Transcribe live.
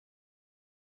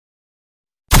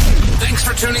Thanks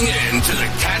for tuning in to the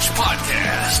Catch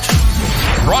Podcast.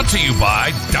 Brought to you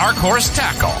by Dark Horse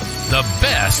Tackle, the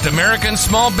best American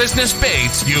small business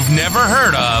baits you've never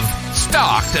heard of,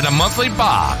 stocked in a monthly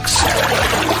box.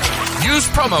 Use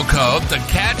promo code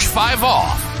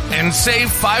TheCatch5OFF and save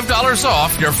 $5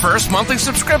 off your first monthly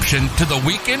subscription to the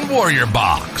Weekend Warrior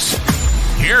Box.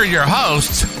 Here are your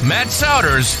hosts, Matt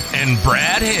Souders and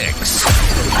Brad Hicks.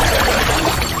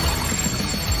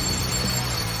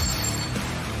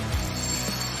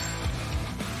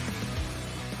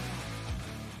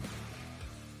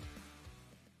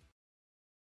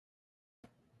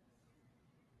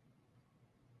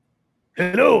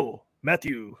 Hello,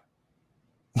 Matthew.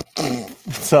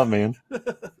 What's up, man?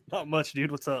 Not much,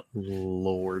 dude. What's up?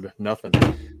 Lord, nothing.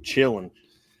 Chilling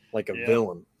like a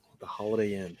villain at the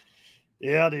Holiday Inn.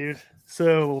 Yeah, dude.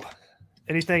 So,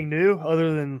 anything new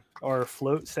other than our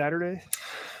float Saturday?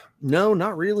 No,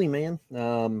 not really, man.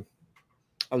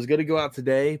 I was going to go out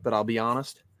today, but I'll be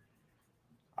honest.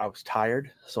 I was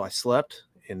tired, so I slept,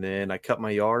 and then I cut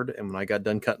my yard. And when I got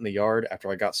done cutting the yard,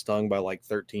 after I got stung by like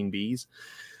 13 bees,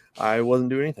 I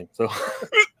wasn't doing anything. So,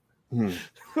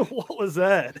 What was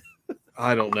that?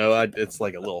 I don't know. It's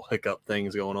like a little hiccup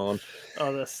things going on.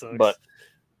 Oh, that sucks. But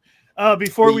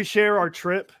before we share our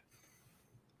trip,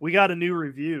 we got a new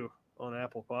review on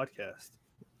Apple Podcast.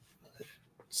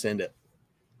 Send it.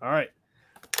 All right.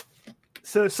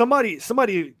 So somebody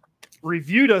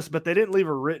reviewed us, but they didn't leave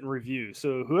a written review.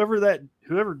 So whoever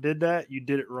did that, you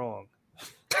did it wrong.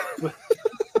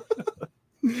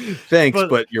 Thanks,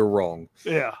 but you're wrong.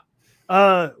 Yeah.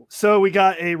 So we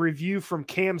got a review from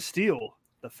Cam Steele,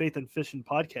 the Faith and Fishing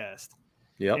podcast.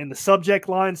 Yep. And the subject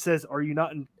line says, "Are you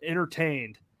not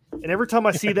entertained?" And every time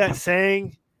I see that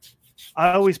saying,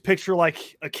 I always picture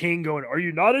like a king going, "Are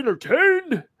you not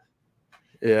entertained?"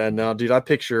 Yeah, no, dude, I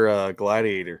picture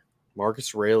Gladiator,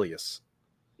 Marcus Aurelius.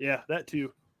 Yeah, that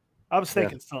too. I was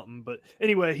thinking something, but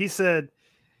anyway, he said,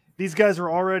 "These guys were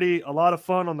already a lot of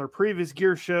fun on their previous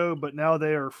gear show, but now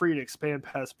they are free to expand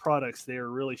past products. They are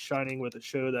really shining with a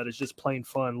show that is just plain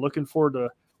fun. Looking forward to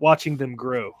watching them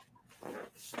grow."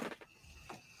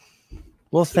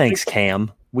 Well, thanks,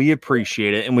 Cam. We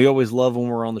appreciate it, and we always love when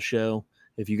we're on the show.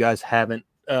 If you guys haven't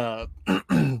gone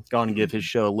and give his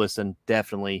show a listen,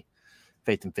 definitely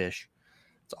Faith and Fish.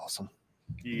 It's awesome.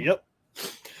 Yep.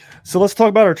 So let's talk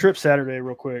about our trip Saturday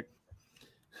real quick.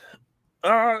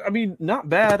 I mean, not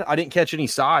bad. I didn't catch any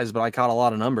size, but I caught a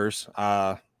lot of numbers.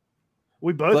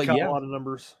 We both caught a lot of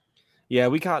numbers. Yeah,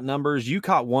 we caught numbers. You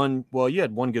caught one. Well, you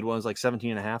had one good one. It was like 17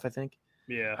 and a half, I think.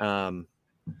 Yeah.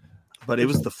 But it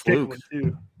was the fluke.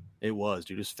 It was,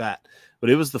 dude. It was fat. But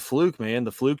it was the fluke, man.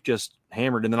 The fluke just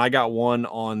hammered. And then I got one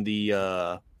on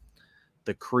the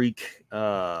creek.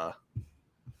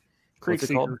 Creek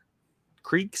Seeker.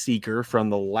 Creek Seeker from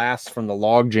the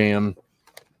log jam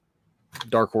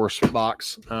Dark Horse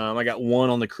box. I got one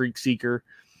on the Creek Seeker,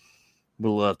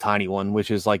 a tiny one,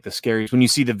 which is like the scariest. When you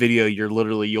see the video,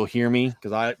 you'll hear me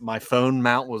because my phone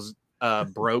mount was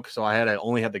broke, so I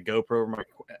only had the GoPro over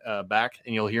my back,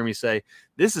 and you'll hear me say,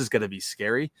 "This is going to be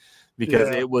scary," because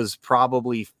it was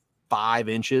probably 5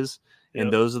 inches,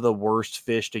 and those are the worst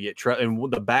fish to get.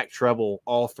 And the back treble,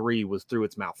 all 3 was through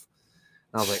its mouth.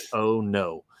 And I was like, "Oh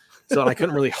no." So I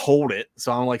couldn't really hold it.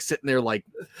 So I'm like sitting there like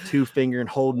 2-finger and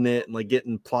holding it and like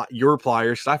getting your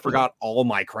pliers. Because I forgot all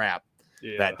my crap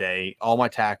that day. All my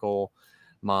tackle,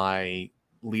 my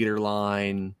leader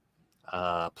line,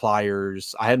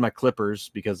 pliers. I had my clippers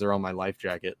because they're on my life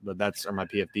jacket, or my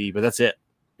PFD, but that's it.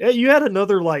 Yeah, you had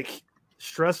another like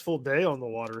stressful day on the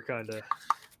water, kind of.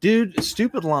 Dude,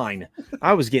 stupid line.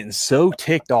 I was getting so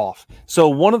ticked off. So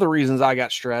one of the reasons I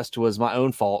got stressed was my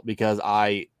own fault because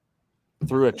I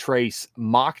threw a trace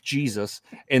mock Jesus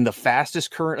in the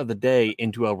fastest current of the day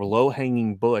into a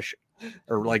low-hanging bush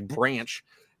or like branch.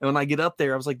 And when I get up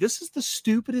there, I was like, this is the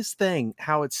stupidest thing,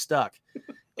 how it's stuck.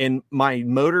 And my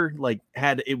motor I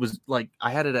had it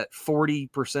at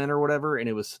 40% or whatever, and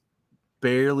it was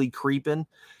barely creeping.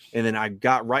 And then I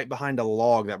got right behind a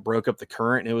log that broke up the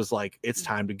current, and it was like, it's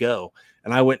time to go.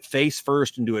 And I went face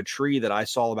first into a tree that I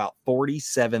saw about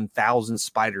 47,000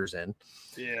 spiders in.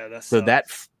 Yeah, that's so that.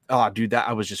 Oh, dude, that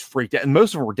I was just freaked out. And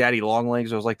most of them were daddy long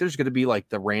legs. I was like, there's going to be like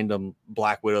the random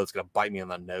black widow that's going to bite me on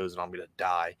the nose and I'm going to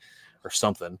die or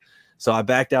something. So I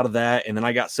backed out of that. And then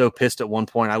I got so pissed at one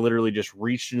point, I literally just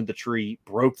reached into the tree,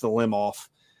 broke the limb off,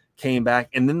 came back.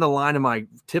 And then the line of my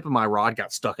tip of my rod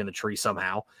got stuck in the tree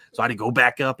somehow. So I had to go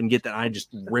back up and get that. I just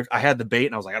ripped. I had the bait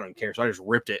and I was like, I don't care. So I just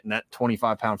ripped it. And that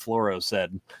 25-pound fluoro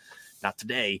said, not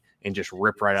today. And just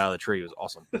ripped right out of the tree. It was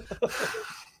awesome.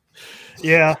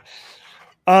 Yeah.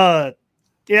 I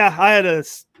had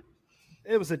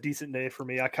it was a decent day for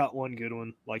me. I caught one good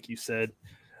one, like you said.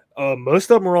 Most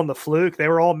of them were on the fluke. They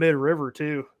were all mid-river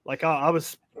too. Like I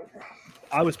was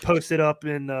posted up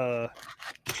in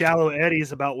shallow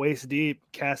eddies about waist deep,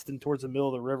 casting towards the middle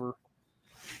of the river.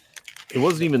 It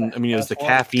wasn't even. I mean, it was the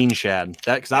caffeine shad.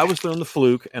 That because I was throwing the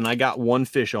fluke and I got one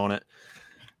fish on it,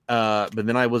 but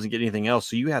then I wasn't getting anything else.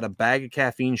 So you had a bag of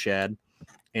caffeine shad,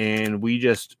 and we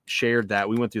just shared that.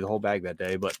 We went through the whole bag that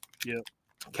day, but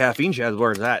caffeine shad is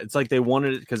where it's at. It's like they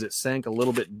wanted it because it sank a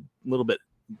little bit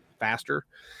faster.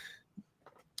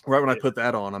 Right when I put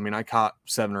that on, I mean, I caught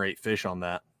 7 or 8 fish on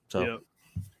that. So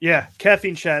yeah,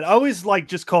 caffeine shad. I always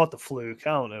just call it the fluke.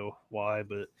 I don't know why,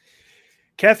 but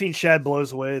caffeine shad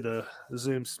blows away the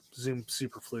Zoom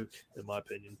super fluke, in my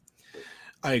opinion.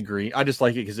 I agree. I just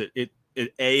like it because it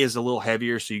is a little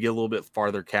heavier, so you get a little bit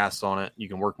farther casts on it. You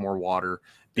can work more water.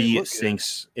 B, it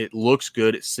sinks. Good. It looks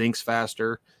good. It sinks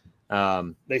faster.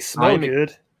 They smell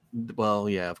good. Well,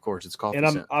 yeah, of course. It's coffee.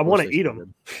 And I want to eat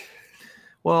them.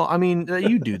 Well, I mean,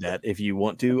 you do that if you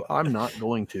want to. I'm not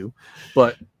going to.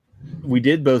 But we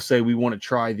did both say we want to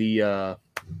try the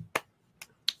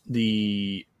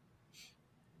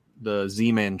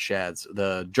Z-Man shads,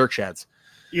 the jerk shads.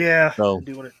 Yeah, so. I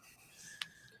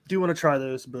do want to try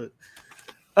those, but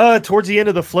towards the end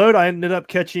of the float, I ended up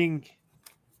catching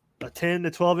a 10 to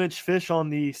 12-inch fish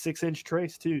on the 6-inch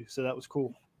trace too, so that was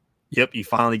cool. Yep, you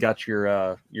finally got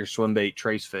your swim bait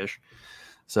trace fish,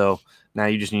 so now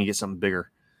you just need to get something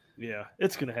bigger. Yeah,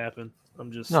 it's gonna happen.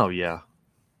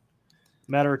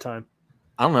 Matter of time.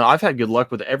 I don't know. I've had good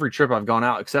luck with every trip I've gone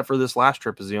out, except for this last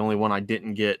trip is the only one I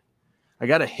didn't get. I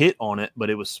got a hit on it, but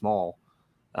it was small.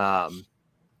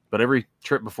 But every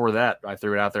trip before that, I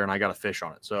threw it out there and I got a fish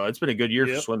on it. So it's been a good year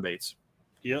for swim baits.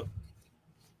 Yep.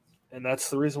 And that's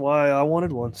the reason why I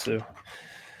wanted one. So,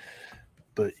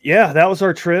 but yeah, that was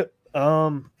our trip.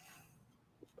 I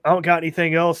don't got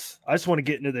anything else. I just want to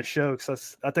get into this show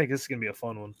because I think this is going to be a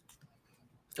fun one.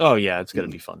 Oh, yeah, it's going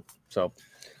to be fun. So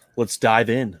let's dive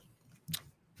in.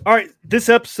 All right. This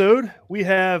episode, we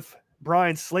have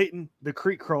Bryan Slaton, the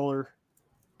creek crawler,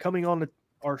 coming on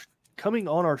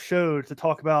our show to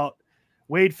talk about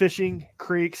wade fishing,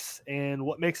 creeks, and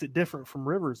what makes it different from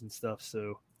rivers and stuff.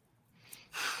 So,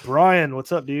 Bryan,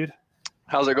 what's up, dude?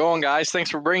 How's it going, guys? Thanks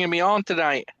for bringing me on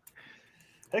tonight.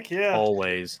 Heck yeah.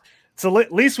 Always. It's the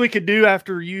least we could do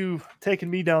after you taking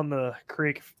me down the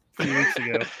creek a few weeks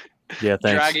ago. Yeah,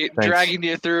 thanks. Dragging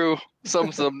you through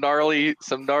some gnarly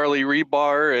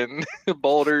rebar and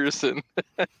boulders and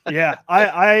yeah,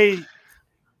 I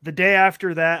the day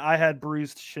after that I had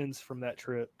bruised shins from that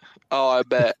trip. Oh, I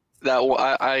bet that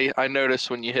I noticed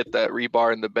when you hit that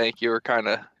rebar in the bank, you were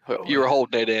were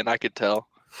holding it in. I could tell.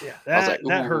 Yeah, that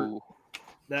hurt.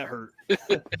 That hurt.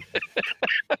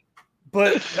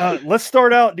 But let's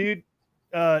start out, dude.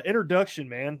 Introduction,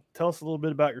 man. Tell us a little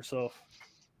bit about yourself.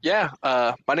 Yeah,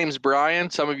 my name's Bryan.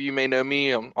 Some of you may know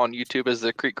me on YouTube as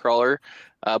the Creek Crawler.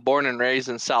 Born and raised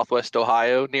in Southwest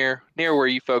Ohio, near where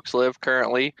you folks live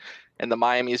currently, in the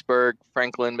Miamisburg,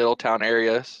 Franklin, Middletown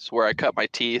areas. Is where I cut my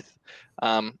teeth.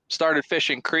 Started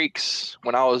fishing creeks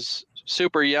when I was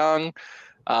super young.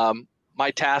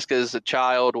 My task as a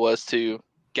child was to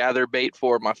gather bait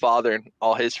for my father and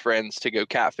all his friends to go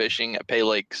catfishing at Pay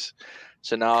Lakes.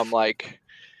 So now I'm like,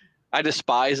 I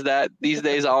despise that these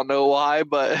days. I don't know why,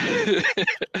 but it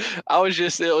was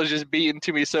just beaten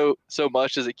to me so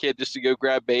much as a kid just to go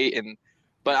grab bait.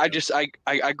 But I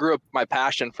grew up my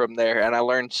passion from there, and I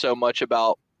learned so much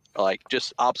about like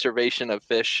just observation of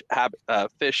fish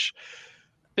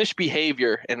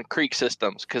behavior in creek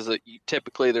systems, because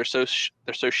typically they're so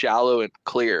shallow and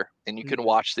clear, and you can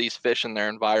watch these fish in their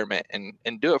environment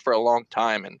and do it for a long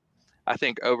time. And I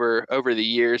think over the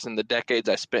years and the decades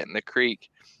I spent in the creek,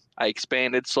 I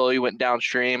expanded slowly, went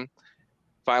downstream,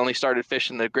 finally started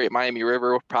fishing the Great Miami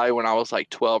River probably when I was like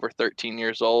 12 or 13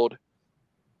 years old.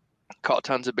 Caught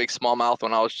tons of big smallmouth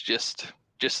when I was just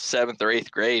 7th or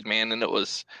 8th grade, man, and it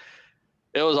was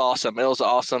awesome. It was an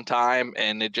awesome time,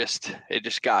 and it just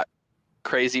got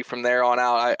crazy from there on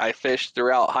out. I fished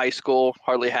throughout high school,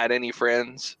 hardly had any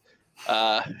friends,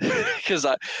 because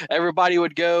everybody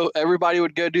would go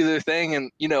do their thing,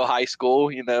 and high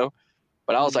school,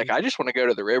 But I was like, I just want to go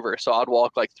to the river, so I'd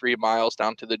walk like 3 miles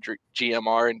down to the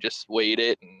GMR and just wade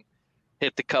it and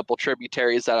hit the couple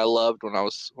tributaries that I loved when I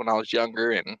was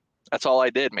younger, and that's all I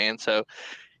did, man. So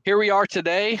here we are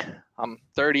today. I'm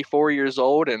 34 years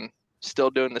old and still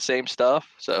doing the same stuff.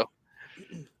 So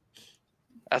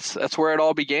that's where it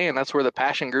all began. That's where the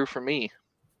passion grew for me.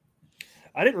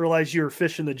 I didn't realize you were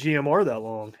fishing the GMR that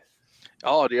long.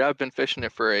 Oh, dude, I've been fishing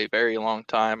it for a very long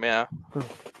time. Yeah.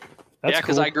 That's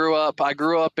because cool. I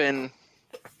grew up in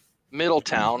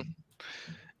Middletown.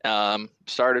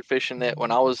 Started fishing it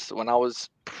when I was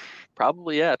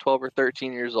probably 12 or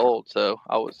 13 years old. So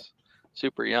I was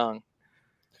super young.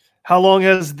 How long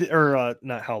has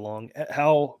not how long?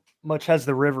 How much has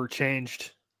the river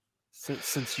changed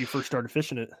since you first started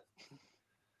fishing it?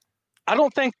 I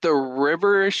don't think the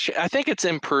river. I think it's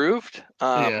improved.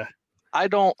 Yeah. I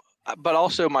don't. But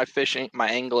also my fishing, my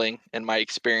angling, and my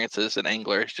experience as an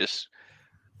angler has just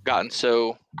gotten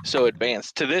so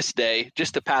advanced. To this day,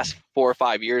 just the past 4 or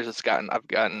 5 years, I've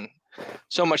gotten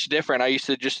so much different. I used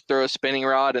to just throw a spinning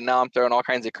rod, and now I'm throwing all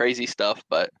kinds of crazy stuff.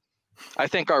 But I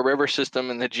think our river system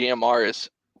in the GMR is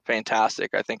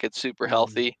fantastic. I think it's super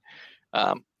healthy.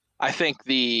 I think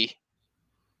the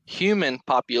human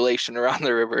population around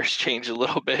the river has changed a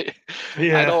little bit.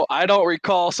 Yeah. I don't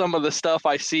recall some of the stuff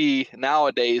I see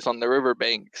nowadays on the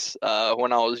riverbanks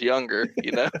when I was younger,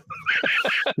 you know.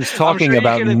 He's talking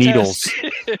about needles.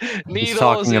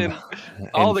 Needles and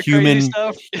all the human, crazy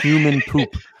stuff. Human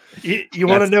poop. You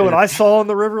want to know what I saw on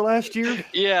the river last year?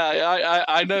 Yeah,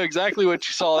 I know exactly what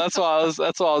you saw. That's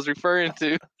what I was referring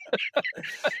to.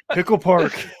 Pickle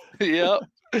Park. Yep.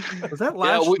 Was that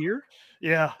last year?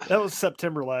 Yeah, that was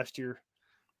September last year.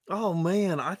 Oh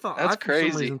man, I thought that's crazy.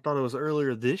 For some reason thought it was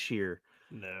earlier this year.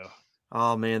 No.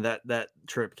 Oh man, that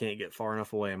trip can't get far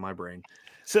enough away in my brain.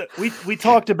 So we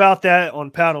talked about that on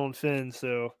Paddle and Fin,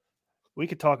 so we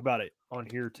could talk about it on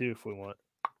here too if we want.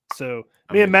 So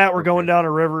me and Matt were going down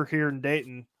a river here in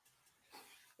Dayton,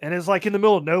 and it's like in the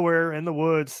middle of nowhere in the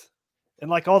woods.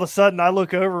 And like all of a sudden I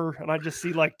look over and I just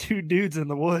see like two dudes in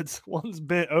the woods. One's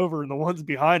bent over and the one's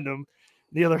behind him.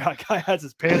 The other guy has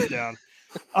his pants down.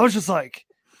 I was just like,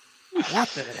 what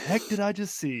the heck did I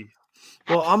just see?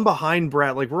 Well, I'm behind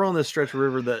Brad. Like we're on this stretch of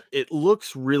river that it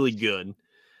looks really good,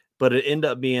 but it ended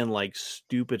up being like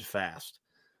stupid fast.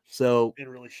 So and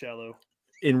really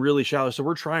shallow. So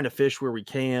we're trying to fish where we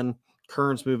can.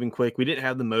 Current's moving quick. We didn't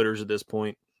have the motors at this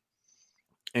point.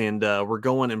 And we're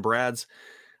going, and Brad's,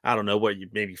 I don't know what,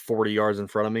 maybe 40 yards in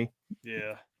front of me.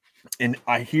 Yeah. And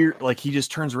I hear, like, he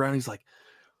just turns around. He's like,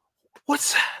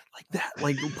 what's that? Like that,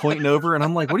 like pointing over. And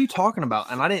I'm like, what are you talking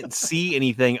about? And I didn't see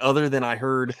anything other than I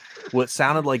heard what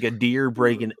sounded like a deer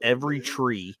breaking every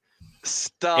tree.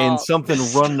 Stop. And something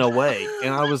running away.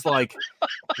 And I was like,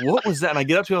 what was that? And I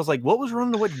get up to him, I was like, what was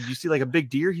running away? Did you see like a big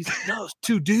deer? He's like, no, it's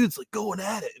two dudes like going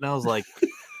at it. And I was like,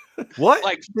 what?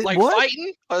 Like what?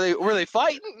 Fighting? Were they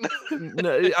fighting?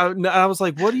 I was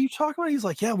like, what are you talking about? He's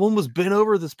like, yeah, one was bent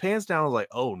over with his pants down. I was like,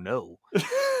 oh no.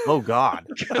 Oh God.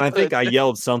 And I think I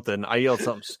yelled something.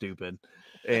 Stupid.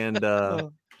 And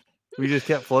we just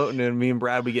kept floating, and me and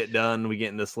Brad, we get done. We get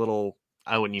in this little,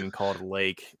 I wouldn't even call it a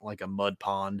lake, like a mud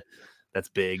pond that's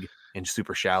big and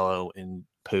super shallow and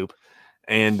poop.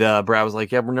 And Brad was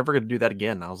like, yeah, we're never going to do that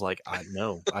again. And I was like, I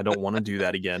don't want to do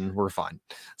that again. We're fine.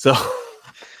 So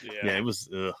yeah, it was.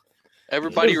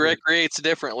 Everybody recreates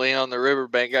differently on the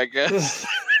riverbank, I guess.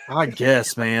 I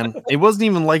guess, man. It wasn't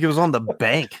even like it was on the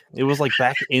bank. It was like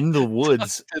back in the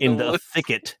woods, in the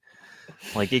thicket.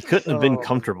 Like it couldn't have been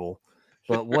comfortable,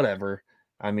 but whatever.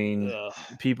 I mean,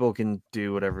 people can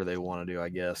do whatever they want to do, I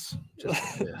guess.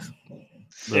 Just,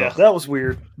 yeah, that was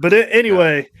weird. But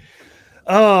anyway,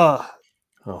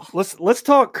 let's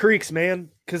talk creeks, man,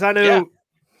 because I know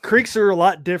creeks are a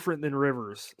lot different than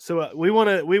rivers. So we want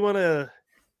to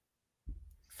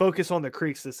focus on the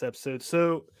creeks this episode.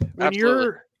 So when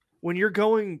you're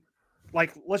going,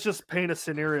 like, let's just paint a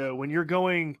scenario. When you're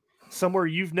going somewhere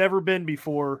you've never been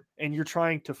before and you're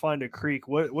trying to find a creek,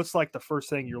 what's like the first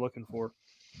thing you're looking for?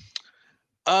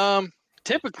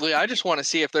 Typically I just want to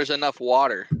see if there's enough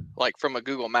water, like from a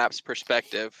Google Maps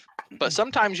perspective. But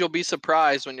sometimes you'll be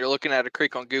surprised when you're looking at a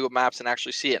creek on Google Maps and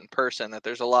actually see it in person that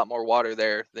there's a lot more water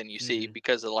there than you see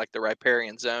because of like the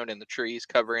riparian zone and the trees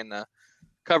covering the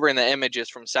images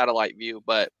from satellite view.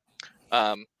 But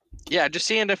just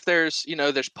seeing if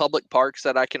there's public parks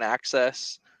that I can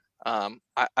access.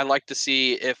 I like to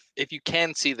see if you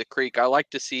can see the creek. I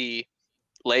like to see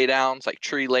laydowns, like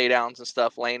tree laydowns and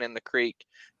stuff laying in the creek.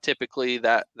 Typically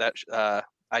that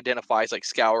identifies like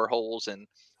scour holes and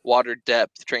water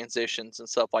depth transitions and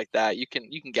stuff like that. You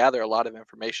can gather a lot of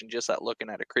information just at looking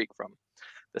at a creek from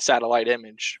the satellite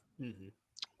image.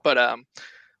 But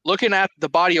looking at the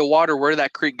body of water where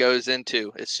that creek goes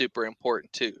into is super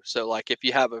important too. So like if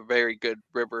you have a very good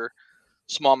river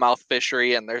smallmouth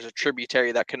fishery and there's a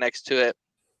tributary that connects to it,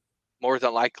 more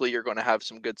than likely you're going to have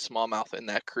some good smallmouth in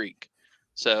that creek.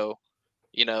 So,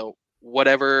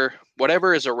 whatever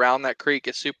is around that creek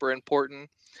is super important.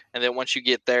 And then once you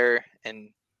get there and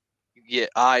you get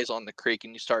eyes on the creek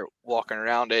and you start walking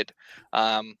around it,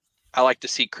 I like to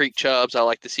see creek chubs. I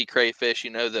like to see crayfish,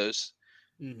 those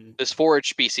There's forage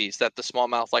species that the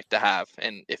smallmouth like to have,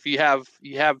 and if you have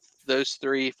those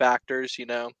three factors,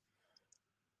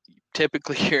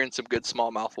 typically you're in some good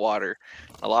smallmouth water.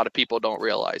 A lot of people don't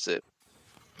realize it.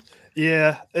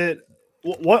 Yeah.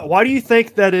 Why do you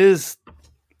think that is?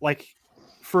 Like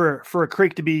for a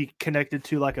creek to be connected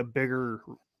to like a bigger,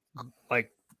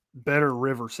 like better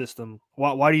river system.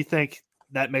 Why do you think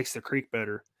that makes the creek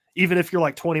better? Even if you're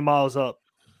like 20 miles up.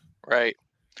 Right.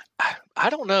 I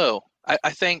don't know.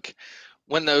 I think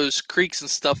when those creeks and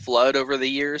stuff flood over the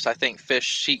years, I think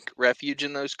fish seek refuge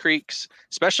in those creeks,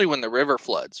 especially when the river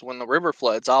floods. When the river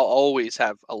floods, I'll always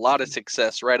have a lot of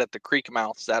success right at the creek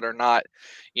mouths that are not,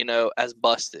 as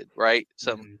busted, right?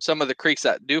 Some of the creeks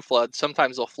that do flood,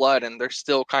 sometimes they'll flood and they're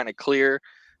still kind of clear.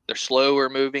 They're slower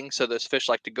moving, so those fish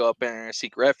like to go up in there and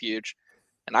seek refuge.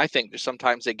 And I think there's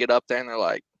sometimes they get up there and they're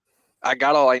like, I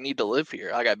got all I need to live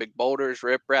here. I got big boulders,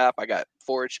 riprap. I got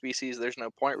forage species. There's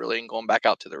no point really in going back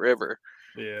out to the river.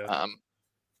 Yeah.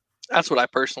 That's what I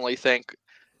personally think,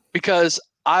 because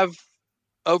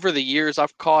over the years,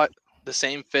 I've caught the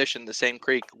same fish in the same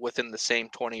creek within the same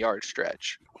 20-yard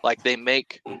stretch. Like they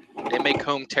make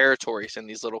home territories in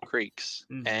these little creeks,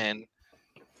 and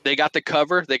they got the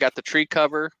cover. They got the tree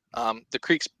cover. The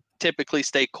creeks typically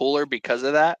stay cooler because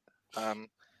of that.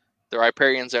 The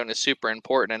riparian zone is super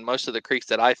important, and most of the creeks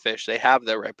that I fish, they have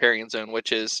the riparian zone,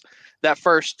 which is that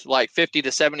first like 50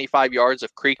 to 75 yards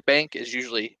of creek bank is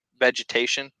usually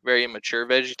vegetation, very immature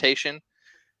vegetation,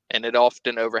 and it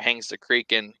often overhangs the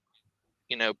creek and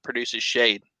produces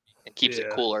shade and keeps it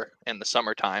cooler in the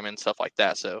summertime and stuff like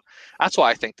that. So that's why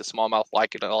I think the smallmouth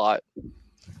like it a lot.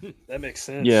 That makes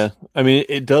sense. Yeah, I mean,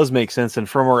 it does make sense. And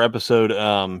from our episode,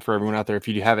 for everyone out there, if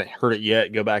you haven't heard it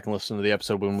yet, go back and listen to the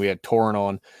episode when we had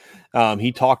Torin on.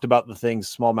 He talked about the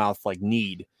things smallmouth like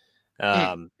need.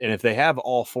 And if they have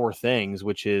all four things,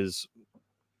 which is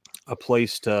a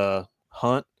place to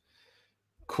hunt,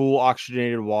 cool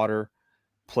oxygenated water,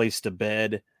 place to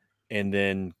bed, and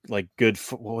then like good,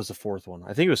 what was the fourth one?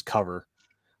 I think it was cover.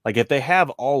 Like if they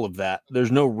have all of that,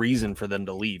 there's no reason for them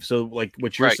to leave. So like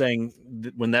what you're saying,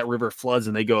 when that river floods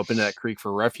and they go up into that creek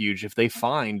for refuge, if they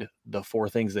find the four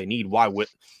things they need, why would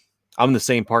I'm in the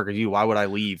same park as you? Why would I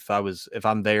leave if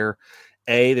I'm there?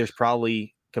 There's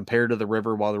probably, compared to the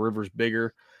river, while the river's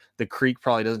bigger, the creek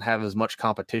probably doesn't have as much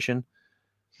competition.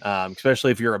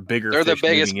 Especially if you're a bigger They're fish. The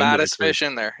biggest, baddest fish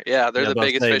in there. Yeah, they're the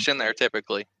biggest fish in there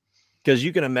typically. Because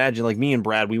you can imagine, like me and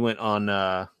Brad, we went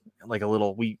on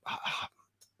we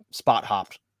spot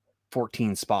hopped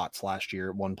 14 spots last year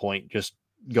at one point, just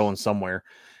going somewhere.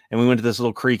 And we went to this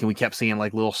little creek and we kept seeing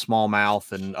like little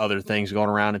smallmouth and other things going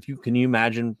around. Can you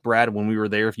imagine, Brad, when we were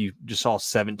there, if you just saw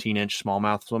 17-inch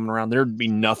smallmouth swimming around, there'd be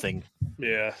nothing.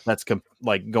 Yeah. That's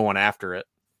like going after it.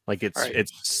 Like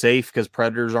it's safe because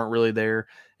predators aren't really there.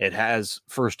 It has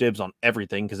first dibs on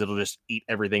everything because it'll just eat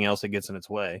everything else that gets in its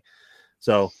way.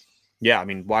 So yeah, I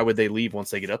mean, why would they leave once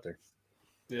they get up there?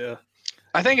 Yeah.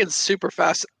 I think it's super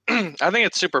fast. I think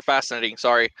it's super fascinating.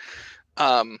 Sorry.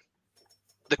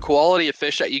 The quality of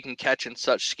fish that you can catch in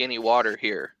such skinny water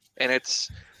here. And that's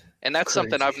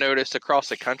something I've noticed across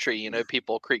the country.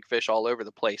 People creek fish all over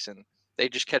the place and they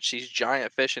just catch these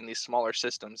giant fish in these smaller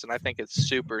systems. And I think it's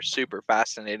super, super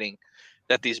fascinating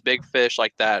that these big fish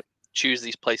like that choose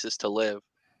these places to live.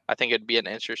 I think it'd be an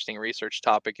interesting research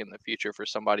topic in the future for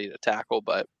somebody to tackle,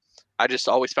 but I just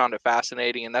always found it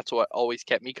fascinating, and that's what always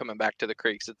kept me coming back to the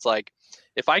creeks. It's like,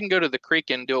 if I can go to the creek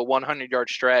and do a 100-yard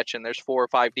stretch and there's 4 or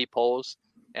 5 deep holes,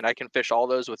 and I can fish all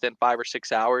those within 5 or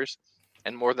 6 hours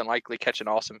and more than likely catch an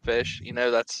awesome fish,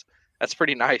 that's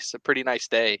pretty nice. A pretty nice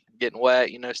day. Getting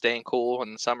wet, staying cool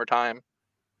in the summertime.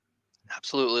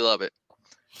 Absolutely love it.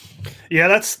 Yeah,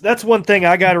 that's one thing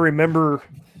I got to remember,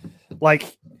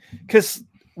 like, because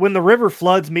when the river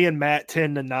floods, me and Matt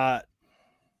tend to not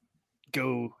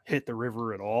go hit the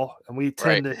river at all, and we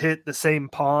tend to hit the same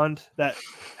pond that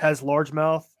has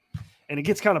largemouth, and it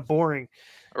gets kind of boring.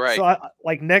 Right. So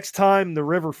like next time the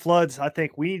river floods, I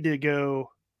think we need to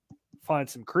go find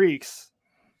some creeks.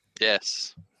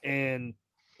 Yes. And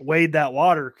wade that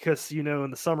water because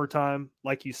in the summertime,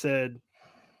 like you said,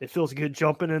 it feels good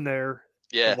jumping in there.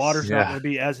 Yes. The water's not going to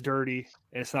be as dirty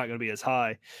and it's not going to be as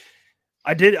high.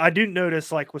 I do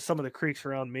notice, like with some of the creeks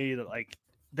around me, that like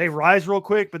they rise real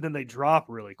quick, but then they drop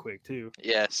really quick too.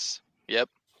 Yes. Yep.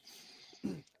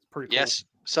 Pretty cool. Yes.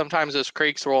 Sometimes those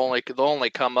creeks they'll only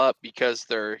come up because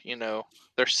their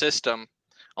system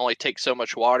only takes so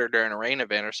much water during a rain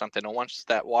event or something. And once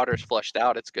that water is flushed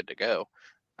out, it's good to go.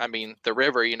 I mean, the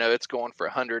river, it's going for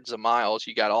hundreds of miles.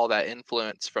 You got all that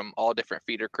influence from all different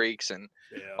feeder creeks and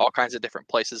all kinds of different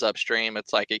places upstream.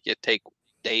 It's like it could take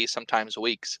days, sometimes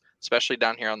weeks, especially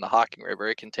down here on the Hocking River.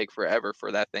 It can take forever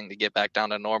for that thing to get back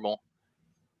down to normal.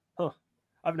 Huh.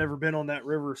 I've never been on that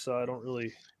river, so I don't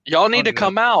really. Y'all need to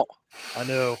come out. I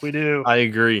know we do. I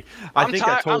agree. I'm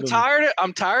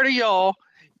tired of y'all.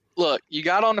 Look, you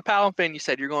got on the Paddle Fin. You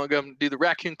said you're going to go do the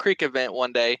Raccoon Creek event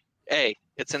one day. Hey,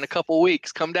 it's in a couple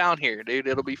weeks. Come down here, dude.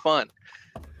 It'll be fun.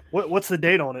 What's the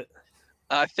date on it?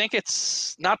 I think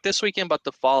it's not this weekend, but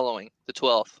the following, the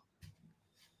 12th.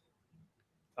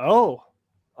 Oh,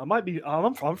 I might be.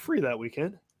 I'm free that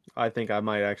weekend. I think I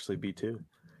might actually be too.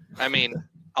 I mean,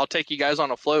 I'll take you guys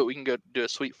on a float. We can go do a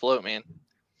sweet float, man.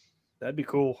 That'd be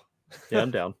cool. Yeah,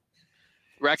 I'm down.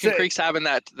 Raccoon Creek's having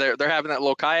that. They're having that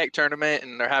little kayak tournament,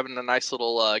 and they're having a nice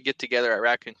little get together at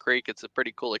Raccoon Creek. It's a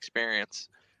pretty cool experience.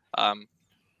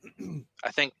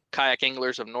 I think kayak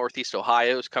anglers of Northeast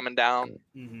Ohio is coming down.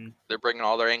 Mm-hmm. They're bringing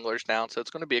all their anglers down, so it's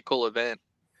going to be a cool event.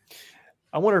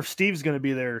 I wonder if Steve's going to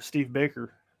be there. Steve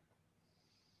Baker.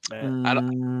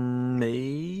 Man.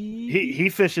 Maybe He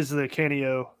fishes the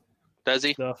Canio. Does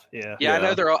he? Stuff. Yeah.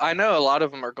 Yeah, I know a lot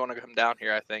of them are going to come down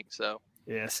here. I think so.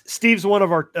 Yes, Steve's one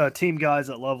of our team guys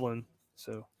at Loveland.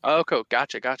 So. Oh, cool.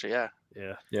 Gotcha. Yeah.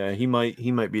 Yeah, he might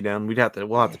be down.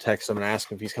 We'll have to text him and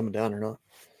ask him if he's coming down or not.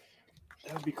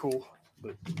 That would be cool.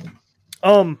 But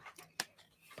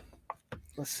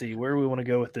let's see where we want to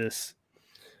go with this.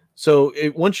 So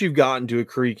once you've gotten to a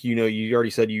creek, you already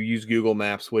said you use Google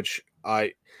Maps, which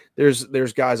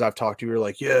there's guys I've talked to who are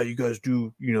like, yeah, you guys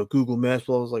do, Google Maps.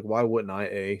 Well, I was like, why wouldn't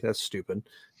I? That's stupid.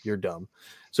 You're dumb.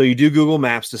 So you do Google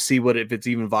Maps to see if it's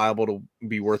even viable to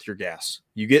be worth your gas.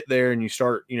 You get there and you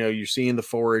start, you're seeing the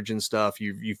forage and stuff.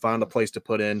 You find a place to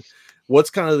put in. What's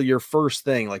kind of your first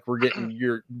thing? Like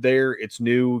you're there, it's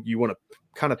new. You want to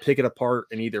kind of pick it apart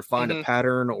and either find a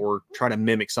pattern or try to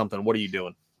mimic something. What are you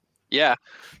doing? Yeah.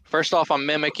 First off, I'm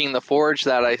mimicking the forage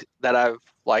that I've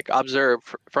like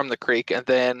observed from the creek, and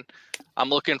then I'm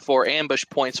looking for ambush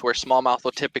points where smallmouth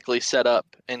will typically set up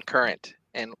in current.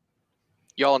 And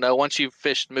y'all know once you've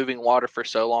fished moving water for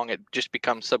so long, it just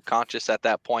becomes subconscious at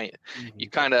that point. Mm-hmm.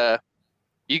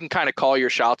 You can kind of call your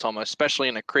shots almost, especially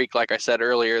in a creek. Like I said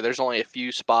earlier, there's only a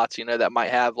few spots, that might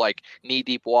have like knee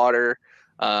deep water.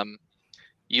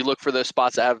 You look for those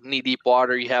spots that have knee deep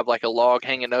water. You have like a log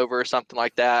hanging over or something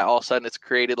like that. All of a sudden it's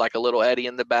created like a little eddy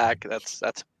in the back.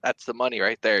 That's the money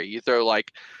right there. You throw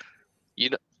like, you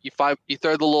throw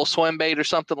the little swim bait or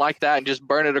something like that and just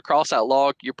burn it across that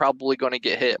log. You're probably going to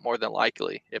get hit more than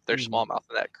likely if there's smallmouth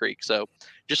in that creek. So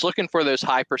just looking for those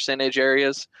high percentage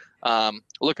areas,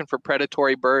 looking for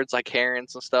predatory birds like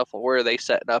herons and stuff. Where are they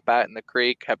setting up at in the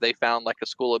creek? Have they found like a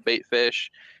school of bait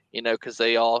fish? Because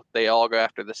they all go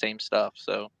after the same stuff.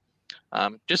 So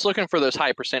just looking for those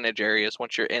high percentage areas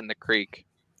once you're in the creek.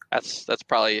 That's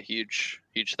probably a huge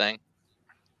thing.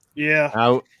 Yeah.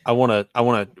 I want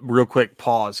to real quick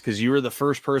pause because you were the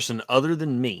first person other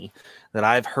than me that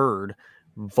I've heard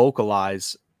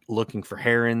vocalize looking for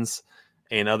herons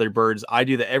and other birds. I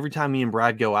do that every time me and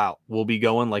Brad go out. We'll be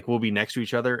next to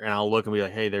each other and I'll look and be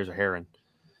like, hey, there's a heron,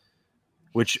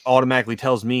 which automatically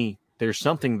tells me there's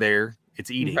something there. It's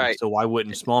eating. Right. So why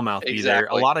wouldn't smallmouth be there?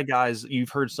 A lot of guys, I've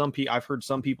heard some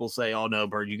people say, oh no,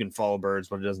 bird, you can follow birds,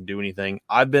 but it doesn't do anything.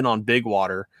 I've been on big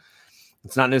water.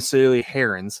 It's not necessarily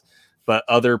herons, but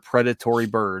other predatory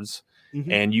birds.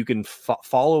 Mm-hmm. And you can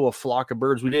follow a flock of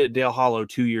birds. We did it at Dale Hollow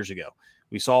 2 years ago.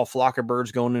 We saw a flock of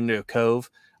birds going into a cove.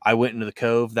 I went into the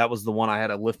cove. That was the one I had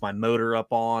to lift my motor up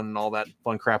on and all that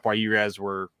fun crap while you guys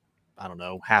were, I don't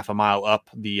know, half a mile up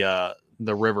the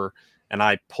river. And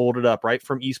I pulled it up right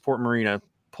from Eastport Marina,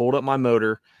 pulled up my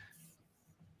motor,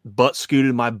 butt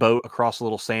scooted my boat across a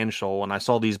little sand shoal, and I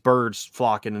saw these birds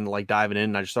flocking and like diving in,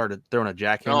 and I just started throwing a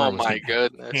jackhammer. Oh my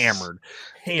goodness.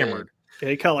 Hammered. Yeah,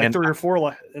 he caught like 3 or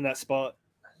 4 in that spot.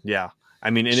 Yeah. I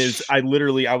mean, and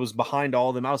I was behind all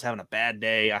of them. I was having a bad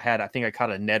day. I think I caught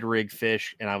a Ned rig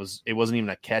fish, and it wasn't even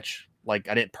a catch. Like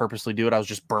I didn't purposely do it. I was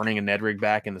just burning a Ned rig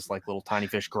back, and this like little tiny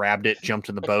fish grabbed it, jumped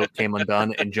in the boat, came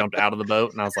undone, and jumped out of the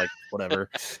boat. And I was like, whatever,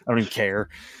 I don't even care.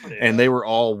 Yeah. And they were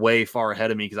all way far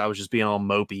ahead of me because I was just being all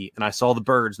mopey. And I saw the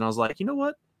birds, and I was like, you know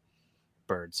what,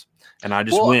 birds. And I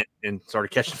just went and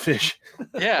started catching fish.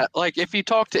 Yeah, like if you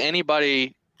talk to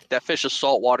anybody that fishes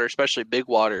saltwater, especially big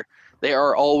water, they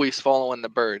are always following the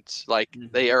birds. Like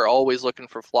they are always looking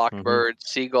for flocked birds,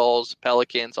 seagulls,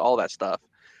 pelicans, all that stuff.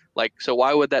 Like, so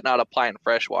why would that not apply in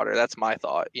freshwater? That's my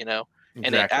thought, Exactly.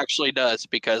 And it actually does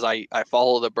because I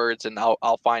follow the birds and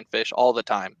I'll find fish all the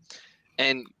time.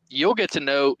 And you'll get to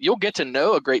know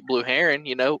a great blue heron.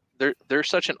 They're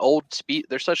such an old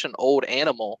they're such an old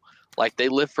animal. Like they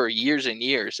live for years and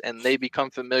years, and they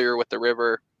become familiar with the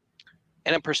river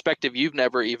in a perspective you've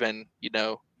never even,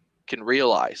 can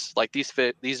realize. Like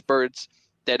these birds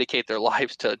dedicate their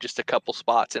lives to just a couple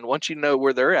spots, and once you know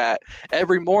where they're at,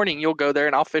 every morning you'll go there,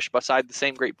 and I'll fish beside the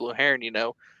same great blue heron,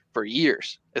 for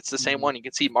years. It's the same one. You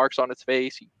can see marks on its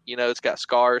face. It's got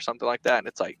scars or something like that, and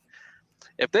it's like,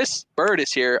 if this bird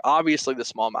is here, obviously the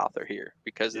smallmouth are here,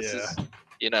 because this is,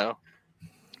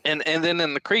 and then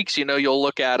in the creeks, you'll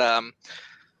look at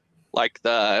like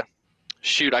the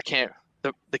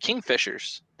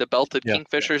kingfishers, the belted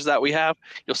kingfishers that we have.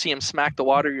 You'll see them smack the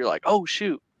water. You're like, oh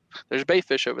shoot, there's bait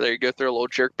fish over there. You go through a little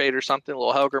jerk bait or something, a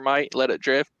little hellgrammite, let it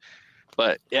drift.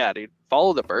 But yeah, dude,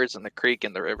 follow the birds in the creek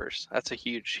and the rivers. That's a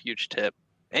huge tip.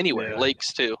 Anywhere,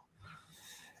 lakes too.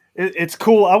 It's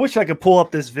cool. I wish I could pull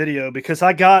up this video, because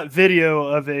I got video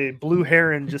of a blue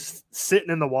heron just sitting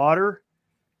in the water,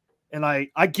 and I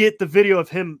get the video of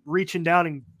him reaching down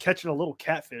and catching a little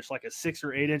catfish, like a 6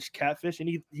 or 8 inch catfish, and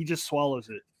he just swallows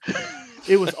it.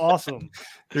 It was awesome.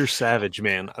 They're savage,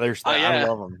 man. I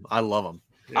love them. I love them.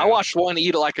 Yeah. I watched one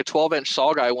eat like a 12-inch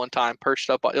saw guy one time, perched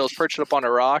up on a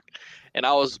rock, and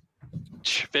I was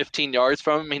 15 yards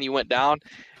from him, and he went down,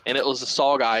 and it was a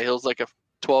saw guy. It was like a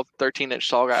 12, 13-inch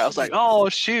saw guy. I was like, oh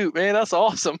shoot, man, that's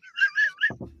awesome.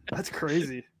 That's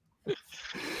crazy.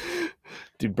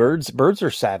 Dude, birds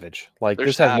are savage. Like, They're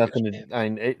this savage, has nothing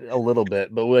to, a little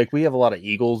bit, but like, we have a lot of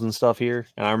eagles and stuff here.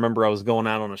 And I remember I was going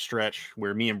out on a stretch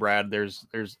where me and Brad, there's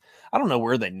I don't know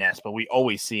where they nest, but we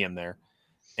always see them there.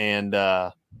 And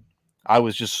I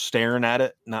was just staring at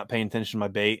it, not paying attention to my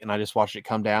bait, and I just watched it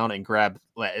come down and grab,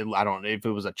 I don't know if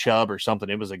it was a chub or something.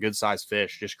 It was a good sized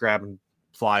fish, just grab and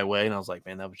fly away. And I was like,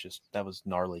 man, that was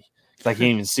gnarly. I can't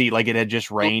even see, like, it had just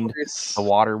rained. The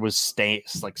water was stained.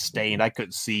 I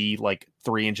couldn't see like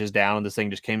 3 inches down, and this thing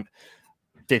just came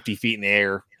 50 feet in the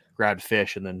air, grabbed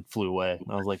fish, and then flew away.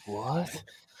 And I was like, what?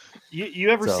 You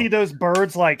ever see those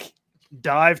birds like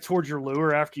dive towards your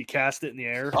lure after you cast it in the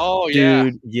air? Oh yeah,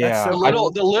 dude, yeah.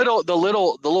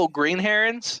 The little green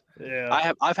herons.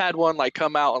 Yeah, I've had one like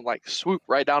come out and like swoop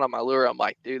right down on my lure. I'm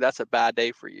like, dude, that's a bad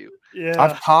day for you.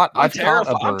 Yeah, I'm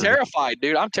terrified,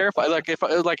 dude. I'm terrified. Like, if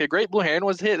like a great blue heron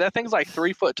was hit, that thing's like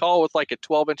 3 foot tall with like a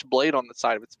 12-inch blade on the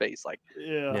side of its face. Like,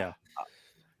 yeah.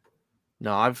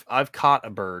 No, I've caught a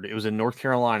bird. It was in North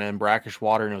Carolina in brackish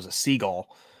water, and it was a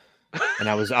seagull. And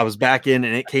I was back in,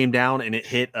 and it came down and it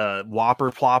hit a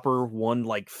whopper plopper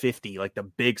 150, like the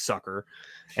big sucker,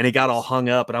 and it got all hung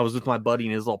up. And I was with my buddy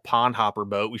in his little pond hopper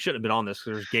boat. We shouldn't have been on this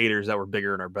because there's gators that were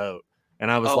bigger in our boat. And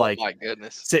I was my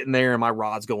goodness, sitting there, and my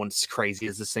rod's going crazy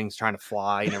as this thing's trying to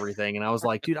fly and everything. And I was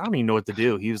like, dude, I don't even know what to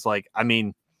do. He was like, I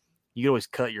mean, you can always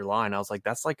cut your line. I was like,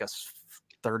 that's like a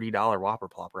 $30 whopper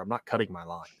plopper. I'm not cutting my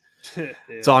line. Yeah.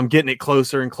 So I'm getting it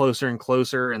closer and closer and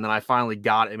closer, and then I finally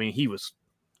got it. I mean, he was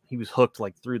hooked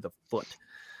like through the foot.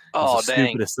 Oh, the dang.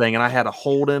 Stupidest thing. And I had to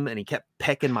hold him, and he kept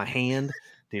pecking my hand.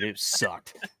 Dude, it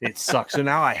sucked. It sucked. So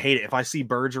now I hate it. If I see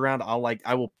birds around,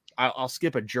 I'll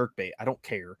skip a jerk bait. I don't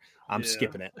care. I'm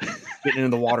skipping it. Getting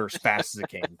into the water as fast as it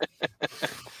can.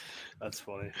 That's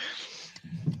funny.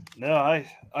 No,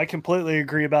 I completely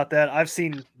agree about that. I've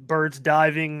seen birds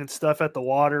diving and stuff at the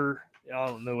water. I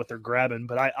don't know what they're grabbing,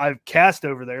 but I've cast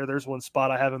over there. There's one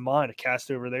spot I have in mind. I cast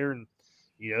over there, and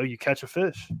you catch a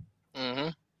fish. Mm-hmm.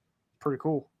 Pretty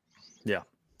cool. Yeah.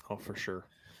 Oh, for sure.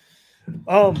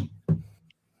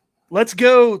 Let's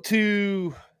go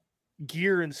to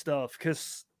gear and stuff,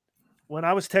 because when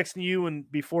I was texting you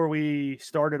and before we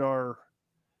started our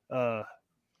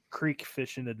creek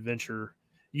fishing adventure,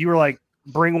 you were like,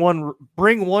 bring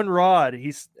one rod.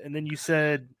 And then you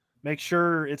said, make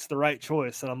sure it's the right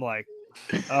choice. And I'm like,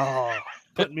 oh,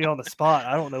 putting me on the spot.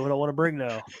 I don't know what I want to bring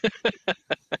now.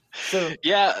 So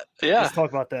yeah. Let's talk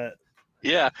about that.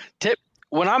 Yeah. Tip,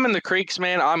 when I'm in the creeks,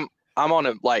 man, I'm on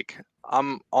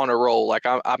a roll. Like,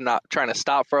 I'm not trying to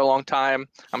stop for a long time.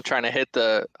 I'm trying to hit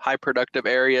the high productive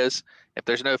areas. If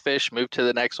there's no fish, move to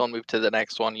the next one,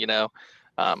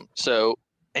 So,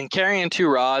 and carrying 2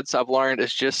 rods, I've learned,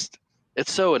 it's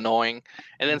so annoying.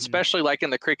 And then especially like in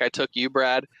the creek I took you,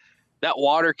 Brad, that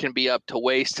water can be up to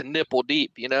waist to nipple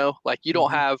deep, like you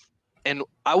don't have, and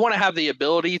I want to have the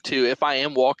ability to, if I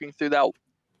am walking through that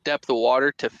depth of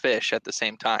water, to fish at the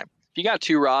same time. If you got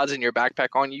 2 rods in your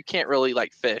backpack on, you can't really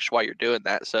like fish while you're doing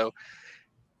that. So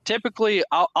typically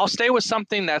I'll stay with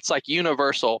something that's like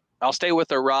universal. I'll stay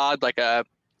with a rod, like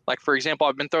for example,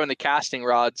 I've been throwing the casting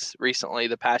rods recently,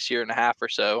 the past year and a half or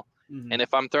so. Mm-hmm. And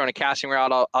if I'm throwing a casting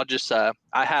rod, I'll just, I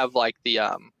have like the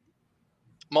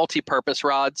multi-purpose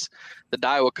rods, the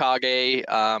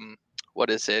Daiwakage, what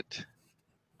is it?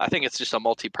 I think it's just a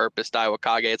multi-purpose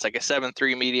Daiwakage. It's like a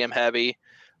 7.3 medium heavy.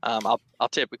 I'll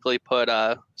typically put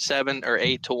 7 or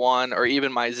 8 to 1, or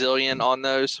even my Zillion on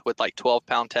those with like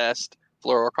 12-pound test,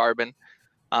 fluorocarbon.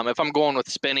 If I'm going with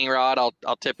spinning rod,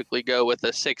 I'll typically go with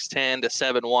a 610 to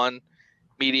 7.1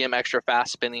 medium extra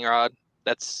fast spinning rod.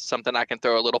 That's something I can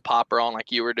throw a little popper on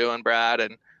like you were doing, Brad,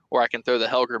 or I can throw the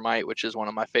Helgermite, which is one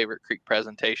of my favorite creek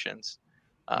presentations.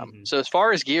 So as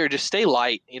far as gear, just stay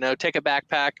light. Take a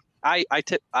backpack. I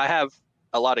have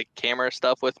a lot of camera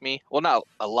stuff with me. Well, not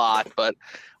a lot, but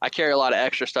I carry a lot of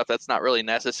extra stuff that's not really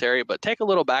necessary. But take a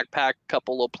little backpack, a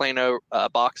couple little Plano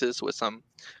boxes with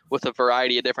a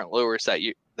variety of different lures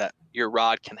that your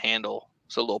rod can handle.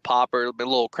 So a little popper, a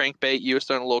little crankbait. You was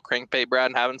throwing a little crankbait, Brad,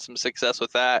 and having some success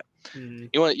with that. Mm-hmm.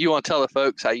 You want to tell the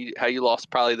folks how you lost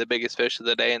probably the biggest fish of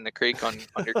the day in the creek on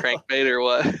your crankbait or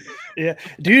what? Yeah,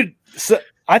 dude. So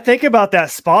I think about that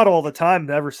spot all the time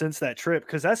ever since that trip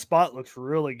because that spot looks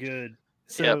really good.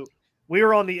 So we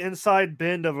were on the inside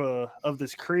bend of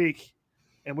this creek,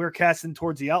 and we were casting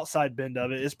towards the outside bend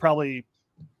of it. It's probably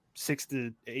 6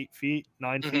 to 8 feet,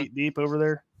 9 feet deep over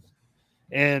there,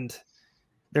 and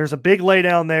there's a big lay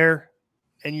down there,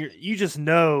 and you just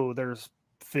know there's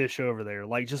fish over there,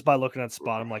 like just by looking at the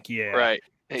spot. I'm like, yeah, right.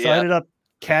 So I ended up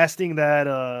casting that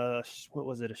what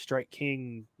was it, a Strike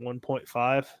King 1.5,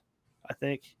 I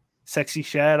think, sexy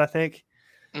shad, I think.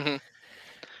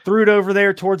 Threw it over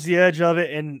there towards the edge of it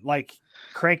and like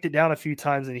cranked it down a few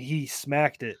times, and he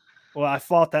smacked it. Well, I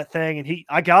fought that thing, and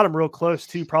I got him real close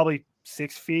too, probably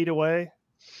 6 feet away,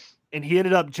 and he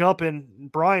ended up jumping.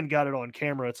 Bryan got it on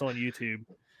camera. It's on YouTube.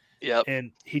 Yep.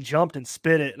 And he jumped and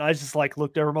spit it, and I just like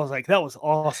looked over him. I was like, that was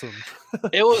awesome.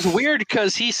 It was weird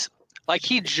because he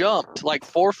jumped like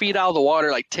 4 feet out of the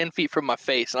water, like 10 feet from my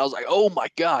face, and I was like, oh my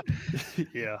God.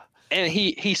 Yeah. And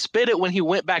he spit it when he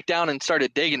went back down and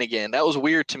started digging again. That was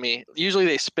weird to me. Usually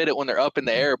they spit it when they're up in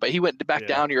the air, but he went back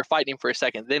down. You were fighting him for a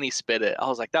second, then he spit it. I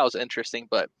was like, that was interesting.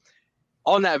 But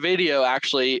on that video,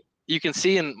 actually, you can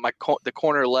see in the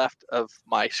corner left of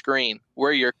my screen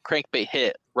where your crankbait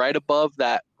hit right above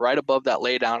that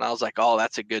lay down. I was like, oh,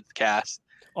 that's a good cast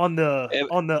on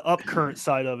the up current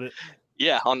side of it.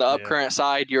 Yeah, on the up current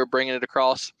side, you're bringing it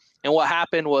across. And what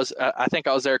happened was, I think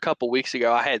I was there a couple weeks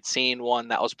ago. I had seen one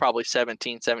that was probably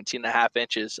 17 and a half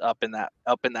inches up in that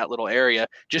little area,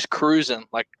 just cruising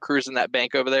that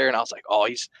bank over there. And I was like, oh,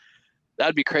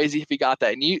 that'd be crazy if he got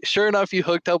that. And sure enough, you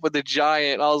hooked up with a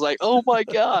giant. I was like, oh my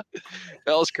God,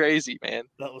 that was crazy, man.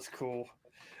 That was cool.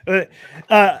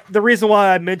 The reason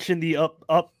why I mentioned the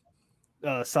up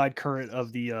side current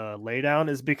of the laydown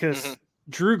is because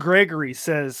Drew Gregory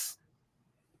says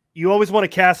you always want to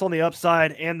cast on the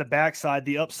upside and the backside.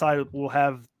 The upside will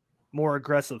have more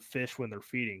aggressive fish when they're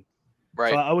feeding.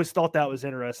 Right. So I always thought that was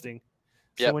interesting.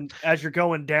 So as you're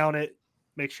going down it,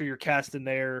 make sure you're casting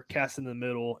there, casting in the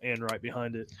middle, and right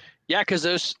behind it. Yeah, because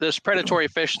those predatory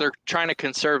fish, they're trying to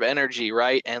conserve energy,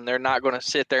 right? And they're not going to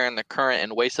sit there in the current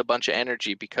and waste a bunch of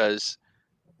energy because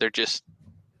they're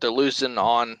losing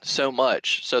on so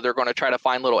much. So they're going to try to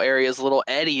find little areas, little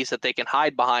eddies that they can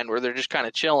hide behind where they're just kind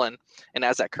of chilling. And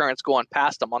as that current's going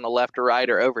past them on the left or right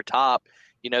or over top,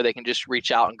 they can just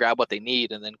reach out and grab what they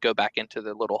need and then go back into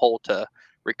the little hole to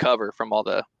recover from all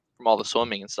the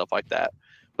swimming and stuff like that.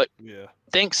 But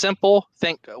think simple.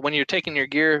 Think when you're taking your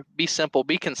gear, be simple,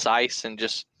 be concise, and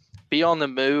just be on the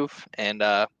move. And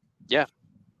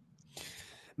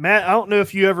Matt, I don't know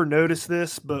if you ever noticed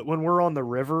this, but when we're on the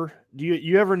river, do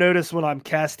you ever notice when I'm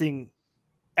casting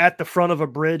at the front of a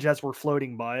bridge as we're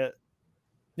floating by it?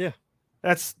 Yeah,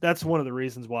 that's one of the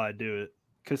reasons why I do it,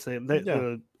 because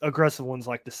the aggressive ones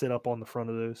like to sit up on the front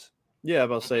of those. Yeah, I was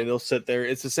about to say they'll sit there.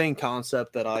 It's the same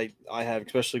concept that I have,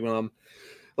 especially when I'm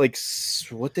like,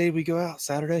 what day did we go out?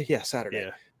 Saturday? Yeah,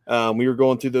 Saturday. Yeah. We were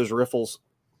going through those riffles,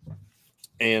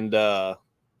 and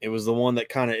it was the one that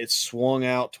it swung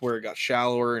out to where it got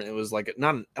shallower, and it was like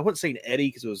I wouldn't say an eddy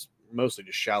because it was mostly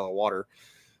just shallow water,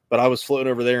 but I was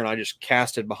floating over there and I just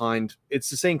casted behind. It's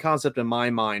the same concept in my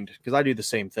mind because I do the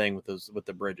same thing with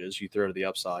the bridges. You throw to the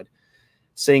upside.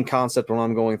 Same concept when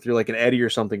I'm going through like an eddy or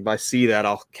something. If I see that,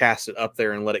 I'll cast it up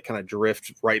there and let it kind of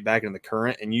drift right back in the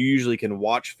current. And you usually can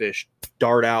watch fish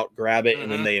dart out, grab it,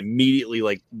 and then they immediately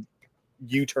like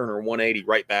U-turn or 180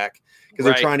 right back because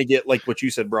they're trying to get, like what you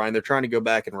said, Bryan, they're trying to go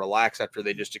back and relax after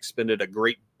they just expended a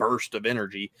great burst of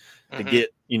energy to get,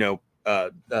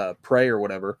 prey or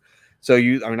whatever. So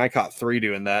I caught 3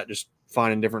 doing that, just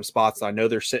finding different spots. I know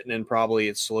they're sitting in probably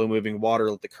it's slow moving water,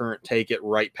 let the current take it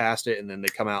right past it, and then they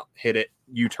come out, hit it,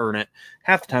 U-turn it.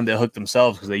 Half the time they'll hook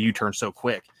themselves because they U-turn so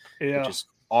quick, which is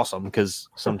awesome because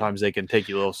sometimes they can take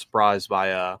you a little surprise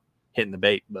by hitting the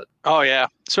bait. But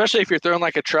especially if you're throwing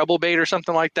like a treble bait or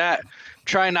something like that,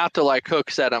 try not to like hook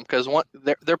set them because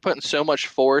they're putting so much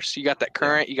force. You got that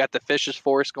current, you got the fish's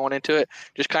force going into it.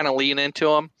 Just kind of lean into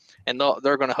them and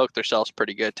they're going to hook themselves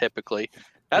pretty good typically.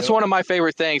 That's Yep. one of my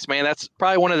favorite things, man. That's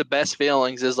probably one of the best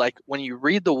feelings is like when you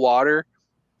read the water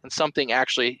and something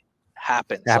actually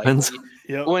happens. Happens. Like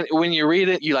Yep. when you read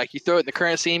it, you throw it in the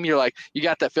current seam, you're like, you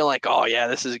got that feeling like, oh yeah,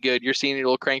 this is good. You're seeing your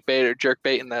little crankbait or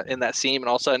jerkbait in that seam, and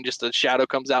all of a sudden just a shadow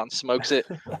comes out and smokes it.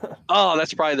 Oh,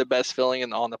 that's probably the best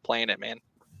feeling on the planet, man.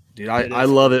 Dude, I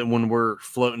love it when we're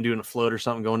floating, doing a float or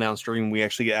something, going downstream. We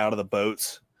actually get out of the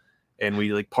boats and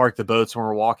we like park the boats when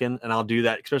we're walking. And I'll do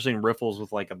that, especially in riffles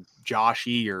with like a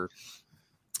Joshy or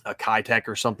a Kitech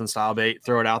or something style bait.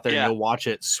 Throw it out there and you'll watch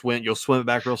it swim. You'll swim it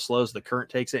back real slow so the current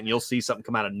takes it, and you'll see something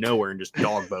come out of nowhere and just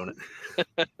dog bone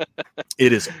it.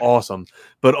 It is awesome.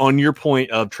 But on your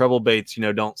point of treble baits,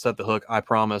 don't set the hook. I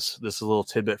promise this is a little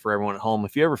tidbit for everyone at home.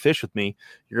 If you ever fish with me,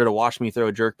 you're going to watch me throw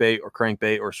a jerk bait or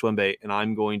crankbait or swim bait, and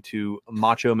I'm going to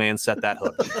macho man set that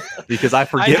hook because I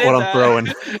forget what I'm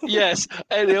throwing. Yes.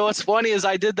 And what's funny is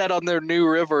I did that on their new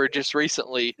river just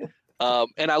recently.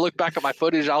 And I look back at my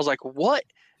footage, I was like, what?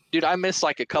 Dude, I missed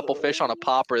like a couple fish on a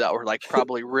popper that were like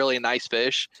probably really nice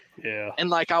fish. Yeah. And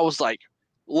like I was like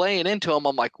laying into them.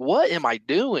 I'm like, what am I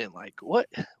doing? Like,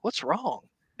 what's wrong?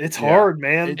 It's hard,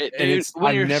 man.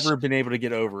 I've never been able to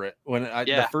get over it.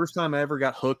 The first time I ever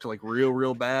got hooked like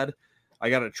real bad, I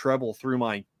got a treble through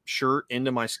my shirt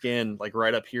into my skin, like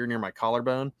right up here near my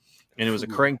collarbone, and it was a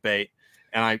crankbait.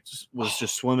 And I was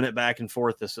just swimming it back and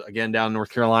forth. This again down in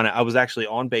North Carolina. I was actually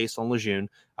on base on Lejeune.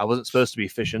 I wasn't supposed to be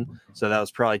fishing, so that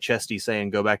was probably Chesty saying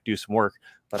go back do some work,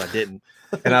 but I didn't.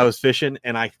 And I was fishing,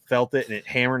 and I felt it, and it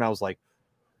hammered. And I was like,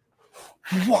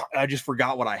 "What?" I just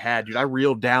forgot what I had, dude. I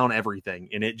reeled down everything,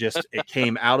 and it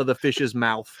came out of the fish's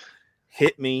mouth,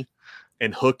 hit me,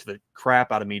 and hooked the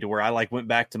crap out of me to where I like went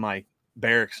back to my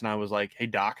barracks, and I was like, "Hey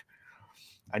doc,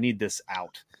 I need this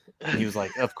out." And he was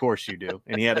like, "Of course you do."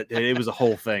 And he had it was a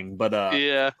whole thing. But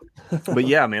but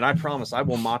yeah, man, I promise I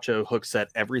will macho hook set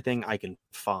everything I can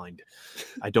find.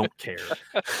 I don't care.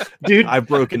 Dude, I've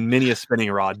broken many a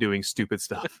spinning rod doing stupid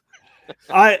stuff.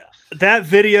 That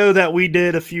video that we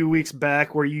did a few weeks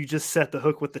back where you just set the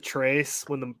hook with the trace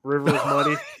when the river was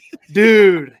muddy.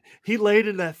 Dude, he laid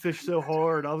in that fish so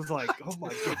hard. I was like, oh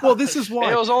my god. Well, this is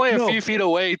why it was only a few feet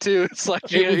away too. It's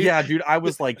like yeah, dude, I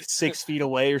was like 6 feet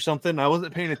away or something. I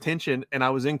wasn't paying attention and I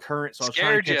was in current, so I was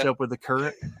trying to catch up with the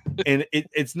current. And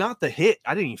it's not the hit.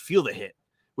 I didn't even feel the hit,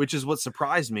 which is what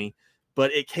surprised me.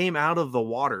 But it came out of the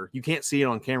water. You can't see it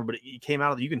on camera, but it came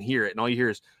out of you can hear it, and all you hear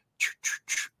is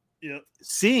Yep.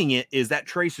 Seeing it is that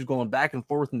trace was going back and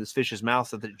forth in this fish's mouth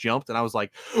so that it jumped, and I was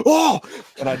like, oh,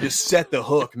 and I just set the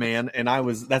hook, man. And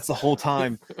that's the whole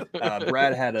time.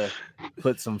 Brad had to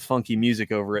put some funky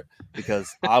music over it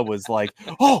because I was like,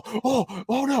 oh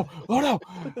no.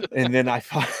 And then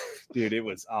dude, it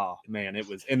was, oh man, it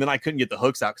was, and then I couldn't get the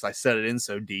hooks out because I set it in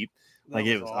so deep. Like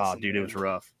it was awesome, dude, man. It was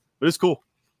rough, but it's cool.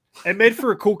 It made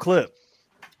for a cool clip.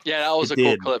 Yeah, that was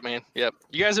cool clip, man. Yep.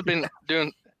 You guys have been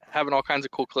having all kinds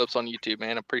of cool clips on YouTube,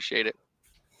 man. Appreciate it.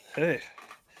 Hey,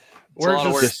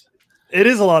 it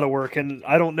is a lot of work, and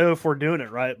I don't know if we're doing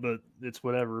it right, but it's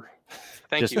whatever.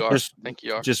 Thank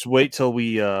you. Just wait till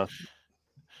we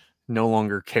no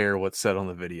longer care what's said on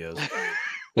the videos,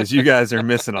 because you guys are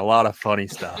missing a lot of funny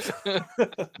stuff.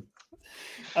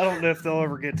 I don't know if they'll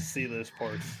ever get to see those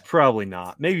parts. Probably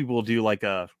not. Maybe we'll do like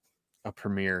a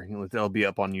premiere. They'll be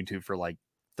up on YouTube for like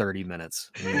 30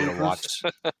 minutes. And you're gonna watch.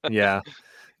 Yeah.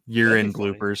 Year-end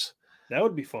bloopers. That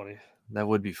would be funny. That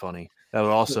would be funny. That would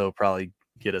also probably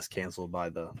get us canceled by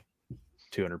the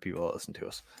 200 people that listen to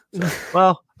us. So,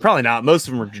 well, probably not. Most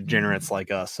of them are degenerates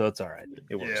like us, so it's all right.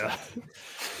 It works out.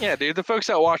 Yeah, dude. The folks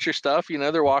that watch your stuff,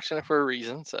 they're watching it for a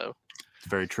reason. So it's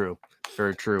very true.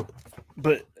 Very true.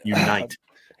 But unite.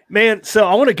 Man, so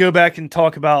I want to go back and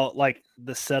talk about like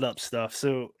the setup stuff.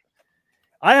 So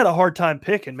I had a hard time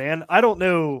picking, man. I don't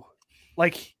know,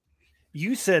 like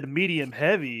you said medium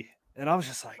heavy, and I was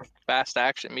just like fast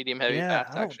action, medium heavy,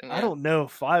 fast action. Yeah. I don't know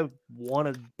if I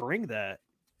want to bring that.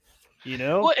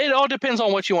 Well, it all depends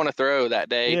on what you want to throw that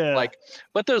day. Yeah.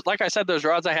 But like I said, those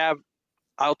rods I have,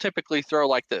 I'll typically throw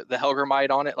like the Helgermite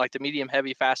on it, like the medium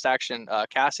heavy fast action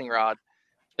casting rod,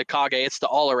 the Kage. It's the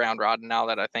all around rod. And now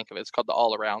that I think of it, it's called the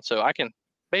all around. So I can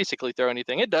basically throw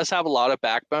anything. It does have a lot of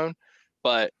backbone,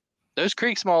 but those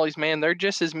creek smallies, man, they're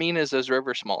just as mean as those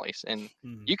river smallies, and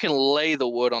you can lay the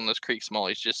wood on those creek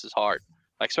smallies just as hard.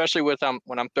 Like especially when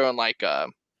I'm throwing like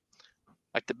the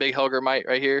big Helgermite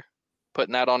right here,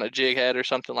 putting that on a jig head or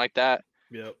something like that.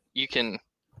 Yep. You can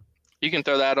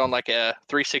throw that on like a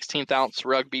 3/16 ounce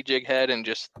rugby jig head and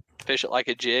just fish it like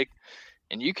a jig,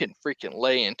 and you can freaking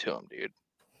lay into them, dude.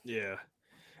 Yeah,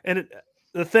 and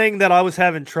the thing that I was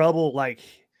having trouble like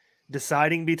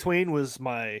deciding between was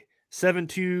my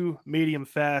 7.2 medium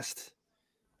fast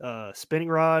spinning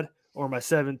rod or my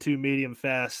 7.2 medium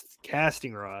fast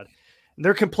casting rod. And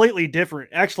they're completely different.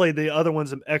 Actually, the other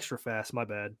one's extra fast. My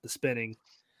bad. The spinning.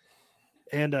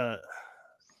 And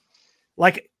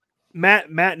like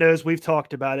Matt knows, we've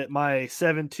talked about it. My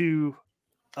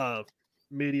 7.2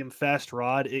 medium fast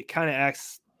rod, it kind of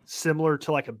acts similar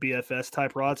to like a BFS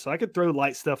type rod. So I could throw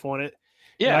light stuff on it.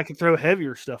 Yeah. And I could throw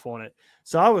heavier stuff on it.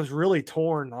 So I was really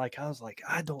torn. Like, I was like,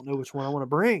 I don't know which one I want to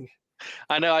bring.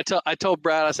 I know. I told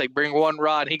Brad, I was like, bring one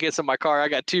rod. He gets in my car. I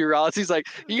got 2 rods. He's like,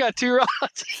 you got 2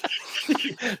 rods?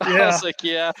 I was like,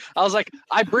 yeah. I was like,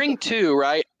 I bring 2,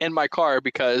 right, in my car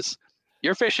because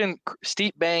you're fishing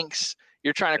steep banks.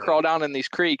 You're trying to crawl down in these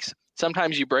creeks.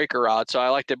 Sometimes you break a rod. So I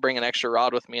like to bring an extra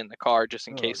rod with me in the car just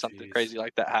in case something crazy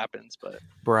like that happens. But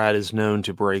Brad is known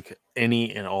to break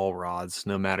any and all rods.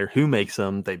 No matter who makes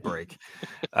them, they break.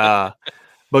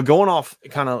 But going off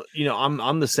kind of,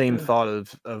 I'm the same thought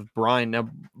of Bryan. Now,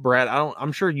 Brad,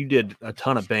 I'm sure you did a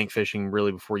ton of bank fishing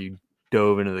really before you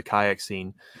dove into the kayak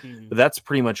scene. But that's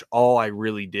pretty much all I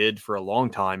really did for a long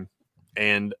time.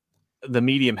 And the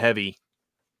medium heavy,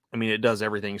 I mean, it does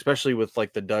everything, especially with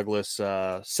like the Douglas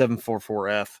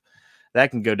 744F.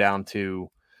 That can go down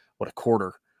to a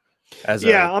quarter as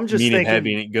I'm just medium thinking,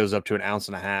 heavy, and it goes up to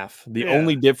 1.5 ounces. The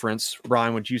only difference,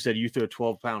 Bryan, what you said, you threw a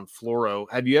 12-pound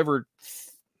fluoro. Have you ever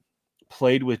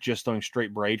played with just throwing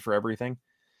straight braid for everything?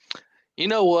 You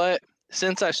know what?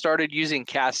 Since I started using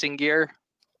casting gear,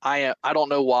 I don't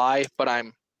know why, but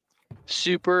I'm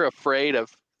super afraid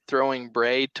of throwing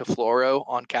braid to fluoro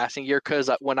on casting gear because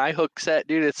when I hook set,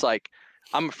 dude, it's like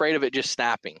I'm afraid of it just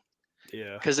snapping.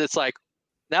 Yeah. Because it's like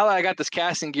now that I got this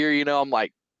casting gear, I'm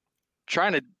like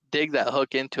trying to dig that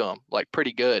hook into them like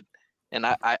pretty good, and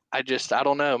I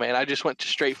don't know, man. I just went to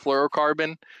straight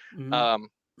fluorocarbon.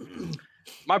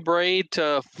 My braid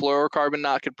to fluorocarbon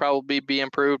knot could probably be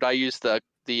improved. I use the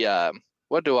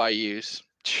what do I use?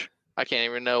 I can't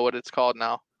even know what it's called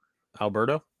now.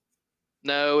 Alberto?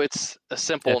 No, it's a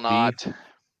simple FB? knot.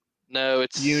 No,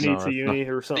 it's uni to uni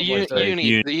or something the like that.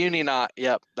 the uni knot.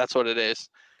 Yep, that's what it is.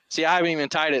 See, I haven't even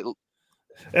tied it.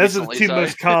 Those are the 2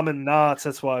 most common knots.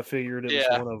 That's why I figured it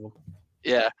was one of them.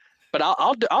 Yeah, but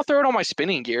I'll throw it on my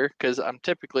spinning gear because I'm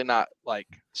typically not like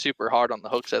super hard on the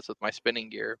hook sets with my spinning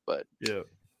gear. But yeah,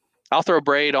 I'll throw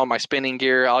braid on my spinning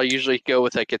gear. I'll usually go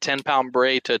with like a 10-pound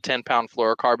braid to a 10-pound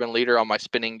fluorocarbon leader on my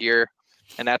spinning gear,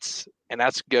 and that's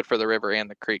good for the river and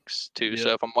the creeks too. Yep. So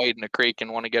if I'm wading a creek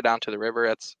and want to go down to the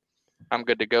river, I'm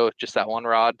good to go with just that one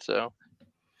rod. So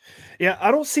yeah,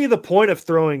 I don't see the point of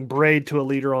throwing braid to a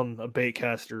leader on a bait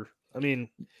caster. I mean,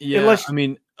 unless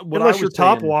you're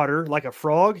top water like a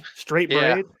frog, straight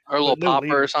braid or a little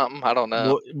popper or something. I don't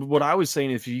know. What I was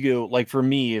saying, if you go like for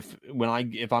me, when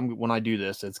I do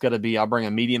this, it's got to be I'll bring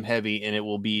a medium heavy and it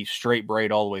will be straight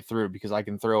braid all the way through because I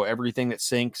can throw everything that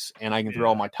sinks and I can throw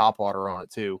all my top water on it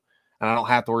too, and I don't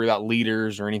have to worry about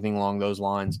leaders or anything along those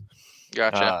lines.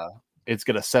 Gotcha. It's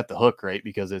gonna set the hook right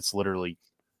because it's literally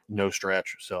no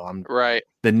stretch. So I'm right.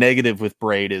 The negative with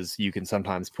braid is you can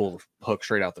sometimes pull the hook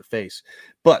straight out their face,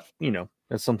 but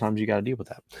that's sometimes you got to deal with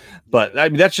that. But I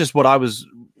mean, that's just what I was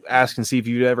asking, see if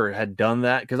you ever had done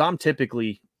that. Cause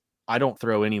I don't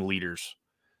throw any leaders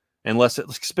unless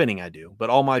it's spinning. I do, but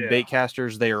all my bait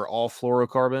casters, they are all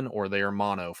fluorocarbon or they are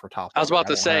mono for top water. I was about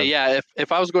to say,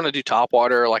 if I was going to do top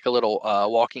water or like a little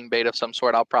walking bait of some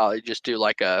sort, I'll probably just do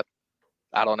like a,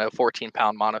 I don't know,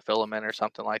 14-pound monofilament or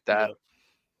something like that.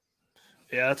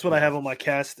 Yeah, that's what I have on my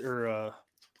cast or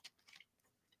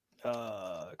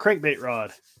crankbait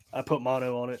rod. I put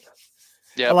mono on it.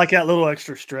 Yeah, I like that little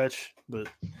extra stretch, but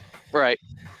right.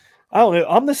 I don't know.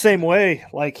 I'm the same way.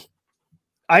 Like,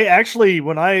 I actually,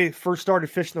 when I first started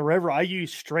fishing the river, I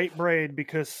used straight braid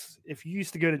because if you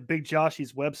used to go to Big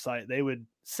Joshy's website, they would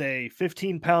say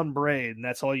 15-pound braid, and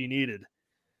that's all you needed.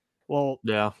 Well,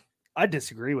 yeah, I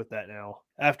disagree with that now.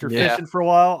 After fishing for a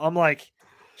while, I'm like,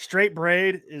 straight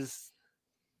braid is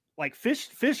like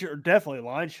fish are definitely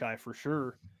line shy for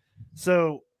sure.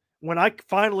 So when I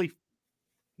finally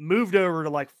moved over to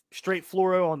like straight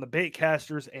fluoro on the bait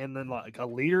casters and then like a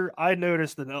leader, I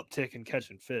noticed an uptick in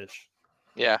catching fish.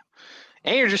 Yeah.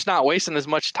 And you're just not wasting as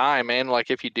much time, man.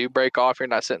 Like if you do break off, you're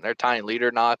not sitting there tying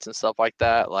leader knots and stuff like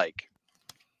that. Like,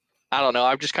 I don't know.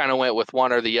 I've just kind of went with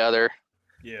one or the other.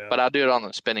 Yeah. But I'll do it on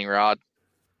the spinning rod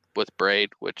with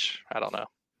braid, which I don't know.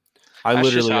 I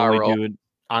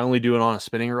only do it on a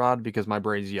spinning rod because my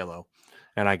braid's yellow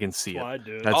and I can see it. I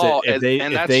do. That's it.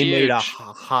 If they made a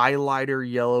highlighter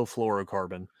yellow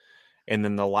fluorocarbon and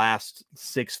then the last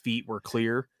 6 feet were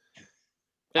clear,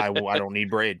 I don't need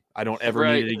braid. I don't ever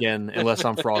need it again unless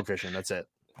I'm frog fishing. That's it.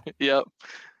 Yep.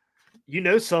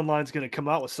 Sunline's going to come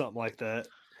out with something like that.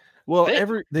 Well,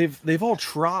 they've all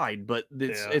tried, but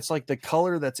it's like the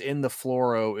color that's in the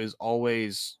fluoro is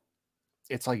always,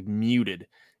 it's like muted.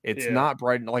 It's not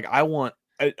bright. Like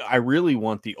I really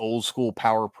want the old school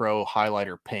Power Pro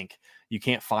highlighter pink. You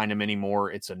can't find them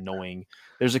anymore. It's annoying.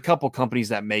 There's a couple companies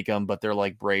that make them, but they're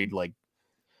like braid, like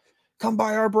come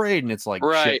buy our braid, and it's like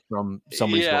shit from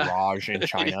somebody's garage in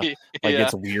China. Like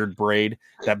it's a weird braid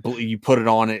that you put it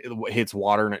on, it hits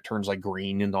water and it turns like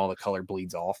green, and all the color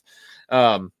bleeds off.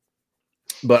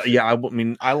 But yeah, I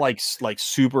mean, I like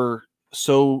super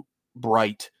so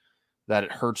bright that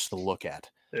it hurts to look at.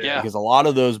 Yeah, because a lot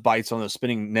of those bites on the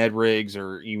spinning Ned rigs,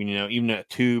 or even a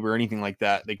tube or anything like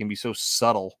that, they can be so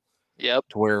subtle. Yep.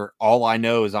 To where all I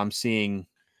know is I'm seeing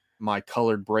my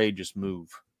colored braid just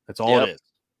move. That's all it is.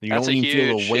 You That's don't even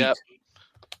feel the weight. Yep.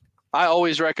 I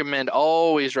always recommend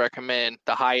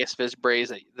the highest fish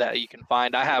braids that you can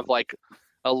find. I have like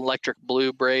electric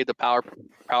blue braid, the Power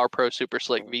Pro Super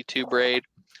Slick V2 braid.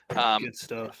 Good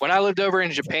stuff. When I lived over in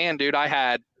Japan, dude,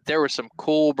 there was some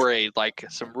cool braid, like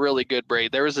some really good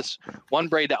braid. There was this one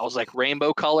braid that was like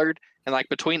rainbow colored, and like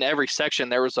between every section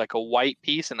there was like a white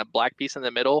piece and a black piece in the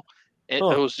middle. It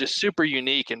was just super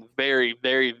unique and very,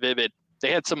 very vivid.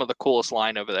 They had some of the coolest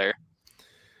line over there.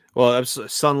 Well, that's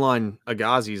Sunline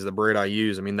Agassiz is the braid I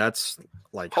use. I mean, that's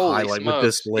like highlight with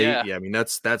this late. Yeah, I mean,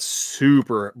 that's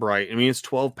super bright. I mean, it's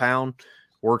 12-pound,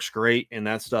 works great, and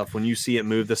that stuff. When you see it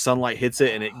move, the sunlight hits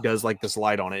it, and it does like this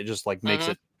light on it. It just like makes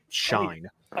it shine.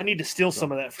 I need to steal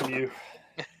some of that from you.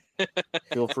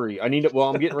 Feel free. I need it. Well,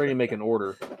 I'm getting ready to make an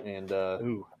order, and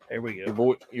ooh, there we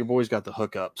go. Your boy's got the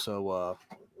hookup, so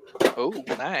oh,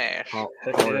 nice.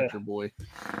 Your boy.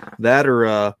 That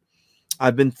or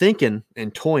I've been thinking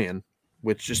and toying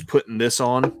with just putting this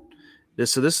on.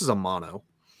 So this is a mono.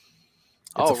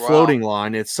 It's a floating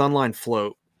line. It's Sunline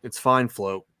float. It's fine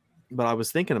float. But I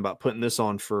was thinking about putting this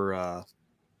on for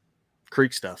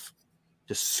creek stuff.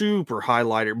 Just super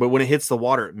highlighter. But when it hits the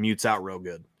water, it mutes out real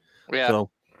good. Yeah. So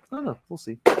I don't know. We'll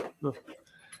see.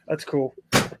 That's cool.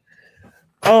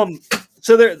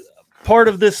 So there, part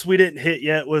of this we didn't hit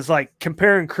yet was like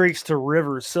comparing creeks to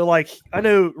rivers. So like I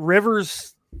know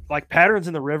rivers, like patterns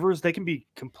in the rivers, they can be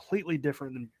completely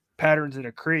different than patterns in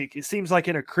a creek. It seems like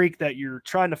in a creek that you're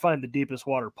trying to find the deepest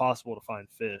water possible to find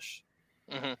fish.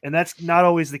 Mm-hmm. And that's not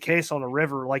always the case on a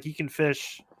river. Like you can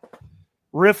fish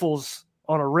riffles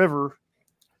on a river.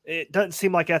 It doesn't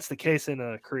seem like that's the case in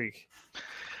a creek.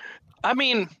 I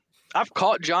mean, I've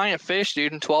caught giant fish,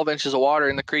 dude, in 12 inches of water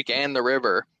in the creek and the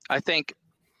river. I think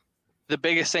the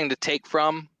biggest thing to take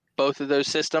from both of those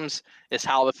systems is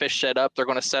how the fish set up. They're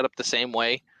going to set up the same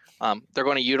way. They're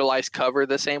going to utilize cover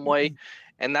the same way.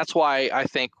 And that's why I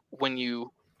think when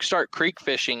you start creek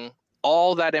fishing,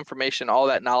 all that information, all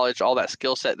that knowledge, all that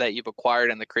skill set that you've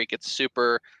acquired in the creek, it's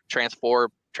super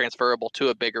transferable to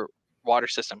a bigger water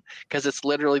system because it's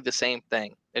literally the same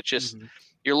thing. It's just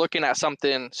you're looking at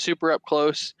something super up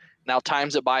close. Now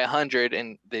times it by 100,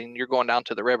 and then you're going down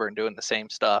to the river and doing the same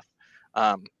stuff.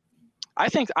 I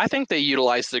think they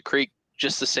utilize the creek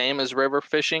just the same as river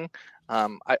fishing.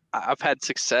 I've had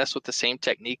success with the same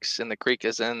techniques in the creek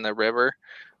as in the river.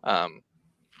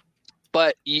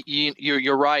 But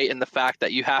you're right in the fact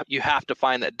that you have to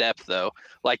find that depth though.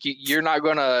 Like you're not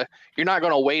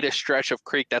gonna wade a stretch of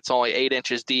creek that's only 8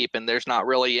 inches deep and there's not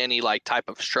really any like type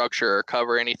of structure or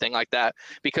cover or anything like that,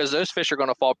 because those fish are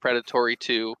gonna fall predatory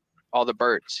to all the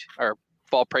birds or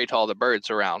fall prey to all the birds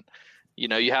around. You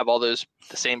know, you have all the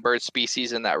same bird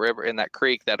species in that river, in that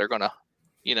creek that are gonna,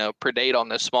 predate on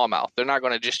this smallmouth. They're not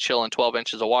gonna just chill in 12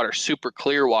 inches of water, super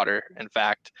clear water. In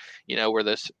fact,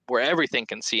 where everything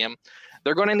can see them.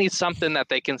 They're going to need something that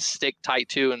they can stick tight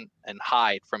to and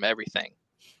hide from everything.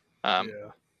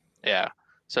 Yeah.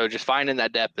 So just finding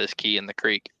that depth is key in the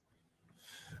creek.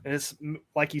 And it's,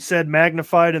 like you said,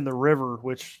 magnified in the river,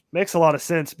 which makes a lot of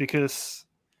sense because,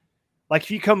 like,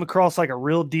 if you come across like a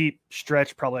real deep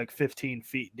stretch, probably like 15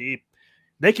 feet deep,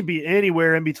 they could be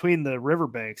anywhere in between the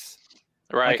riverbanks.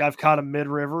 Right. Like I've caught them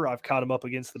mid-river. I've caught them up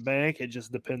against the bank. It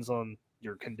just depends on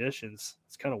your conditions.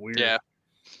 It's kind of weird. Yeah.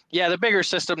 Yeah, the bigger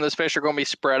system, those fish are going to be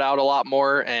spread out a lot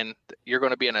more, and you're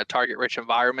going to be in a target-rich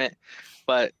environment.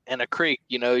 But in a creek,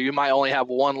 you might only have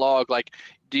one log. Like,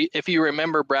 if you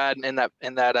remember, Brad, in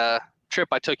that trip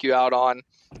I took you out on,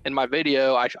 in my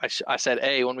video, I said,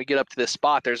 hey, when we get up to this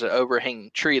spot, there's an overhanging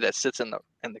tree that sits in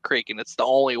the creek, and it's the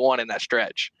only one in that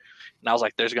stretch. And I was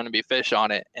like, there's going to be fish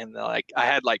on it. And I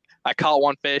caught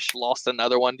one fish, lost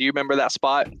another one. Do you remember that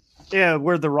spot? Yeah,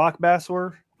 where the rock bass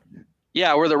were.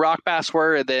 Yeah, where the rock bass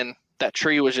were, and then that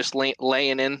tree was just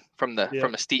laying in from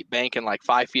a steep bank in like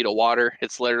 5 feet of water.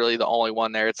 It's literally the only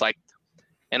one there. It's like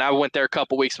And I went there a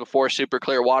couple weeks before, super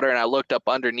clear water, and I looked up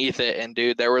underneath it, and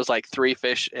dude, there was like 3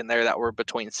 fish in there that were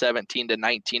between 17 to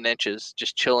 19 inches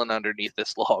just chilling underneath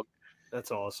this log. That's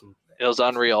awesome. It was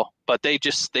unreal. But they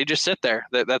just sit there.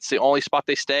 That's the only spot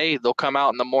they stay. They'll come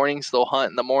out in the mornings, they'll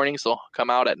hunt in the mornings, they'll come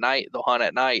out at night, they'll hunt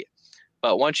at night.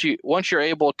 But once you're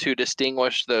able to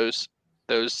distinguish those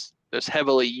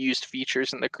heavily used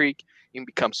features in the creek, you can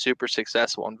become super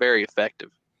successful and very effective.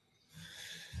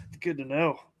 Good to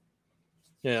know.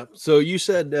 Yeah. So you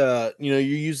said, you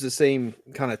use the same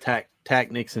kind of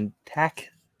tactics and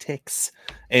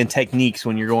techniques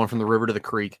when you're going from the river to the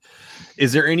creek.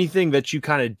 Is there anything that you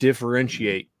kind of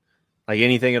differentiate, like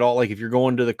anything at all? Like if you're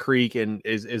going to the creek, and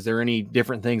is there any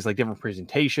different things, like different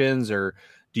presentations, or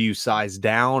do you size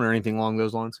down or anything along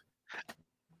those lines?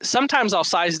 Sometimes I'll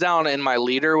size down in my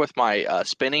leader with my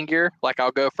spinning gear. Like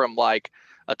I'll go from like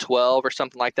a 12 or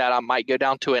something like that. I might go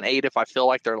down to an 8 if I feel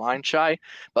like they're line shy.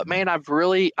 But man, I've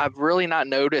really not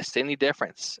noticed any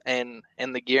difference in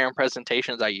the gear and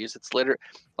presentations I use. It's literally,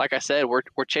 like I said, we're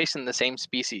chasing the same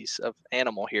species of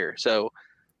animal here, so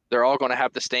they're all going to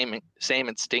have the same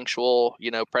instinctual,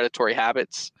 predatory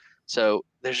habits. So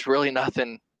there's really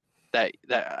nothing that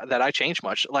I change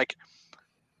much. Like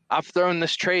I've thrown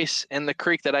this trace in the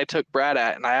creek that I took Brad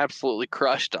at, and I absolutely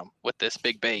crushed him with this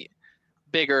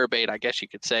bigger bait, I guess you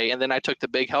could say. And then I took the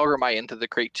big Helgermite into the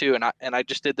creek too. And I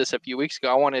just did this a few weeks ago.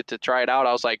 I wanted to try it out.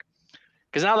 I was like,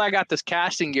 because now that I got this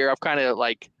casting gear, I've kind of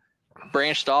like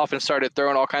branched off and started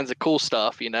throwing all kinds of cool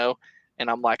stuff, And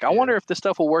I'm like, I wonder if this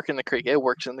stuff will work in the creek. It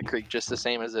works in the creek just the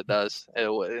same as it does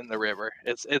in the river.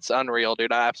 It's unreal,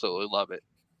 dude. I absolutely love it.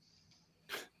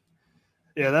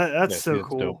 Yeah, that's so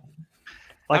cool. Dope.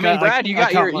 Like, I mean, Brad, you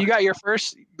got your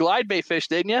first glide bait fish,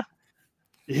 didn't you?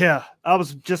 Yeah, I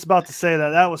was just about to say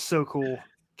that. That was so cool.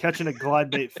 Catching a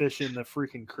glide bait fish in the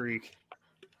freaking creek.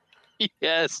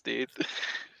 Yes, dude.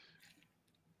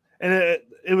 And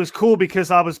it was cool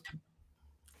because I was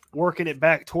working it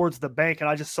back towards the bank, and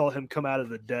I just saw him come out of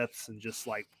the depths and just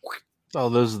like. Oh,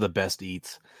 those are the best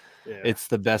eats. Yeah. It's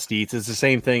the best eats. It's the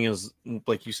same thing as,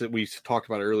 like you said, we talked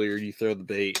about earlier. You throw the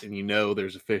bait and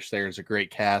there's a fish there. It's a great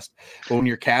cast. But when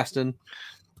you're casting,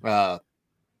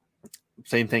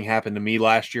 same thing happened to me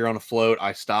last year on a float.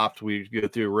 I stopped. We go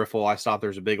through a riffle. I stopped.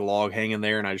 There's a big log hanging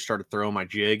there, and I just started throwing my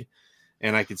jig,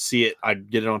 and I could see it. I'd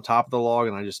get it on top of the log,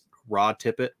 and I just rod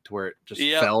tip it to where it just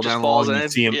fell down the log.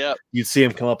 You'd see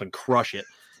him come up and crush it.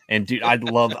 And dude, I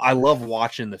love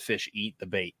watching the fish eat the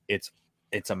bait. It's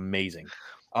amazing.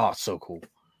 Oh, so cool.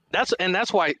 That's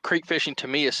why creek fishing to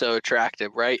me is so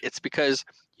attractive, right? It's because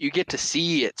you get to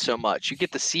see it so much. You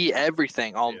get to see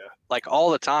everything all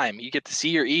the time. You get to see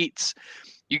your eats.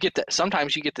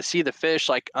 Sometimes you get to see the fish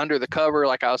like under the cover,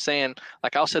 like I was saying.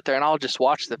 Like I'll sit there and I'll just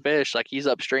watch the fish. Like he's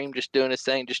upstream just doing his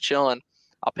thing, just chilling.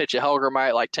 I'll pitch a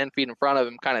Helgermite like 10 feet in front of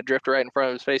him, kind of drift right in front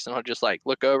of his face, and I'll just like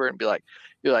look over and be like,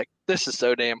 "You're like, this is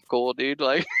so damn cool, dude!"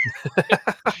 Like,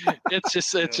 it's just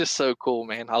so cool,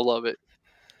 man. I love it.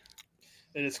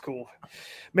 It is cool,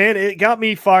 man. It got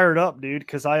me fired up, dude.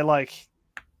 Because I want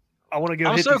to go.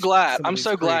 I'm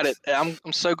so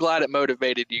glad it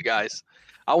motivated you guys.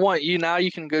 I want you now.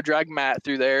 You can go drag Matt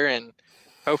through there and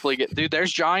hopefully get. Dude,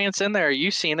 there's giants in there.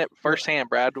 You seen it firsthand,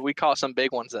 Brad. We caught some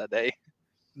big ones that day.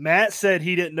 Matt said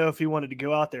he didn't know if he wanted to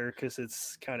go out there because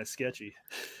it's kind of sketchy.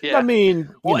 Yeah, I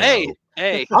mean, hey,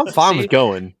 I'm fine with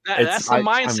going. That's the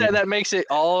mindset that makes it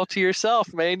all to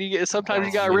yourself, man. Sometimes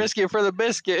you gotta risk it for the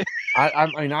biscuit. I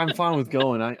mean, I'm fine with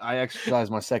going. I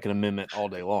exercise my Second Amendment all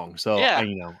day long. So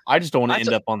I just don't want to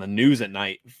end up on the news at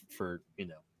night for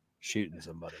shooting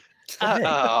somebody.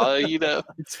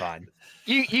 It's fine.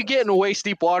 You get in waist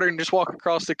deep water and just walk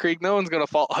across the creek. No one's gonna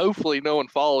fall. Hopefully, no one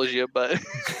follows you. But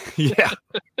yeah,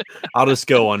 I'll just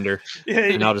go under.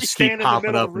 And I'll just keep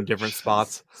popping up in different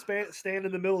spots. Stand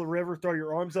in the middle of the river, throw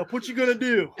your arms up. What you gonna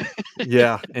do?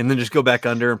 Yeah, and then just go back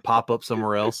under and pop up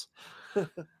somewhere else.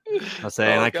 I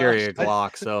say, and I carry a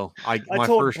Glock, so my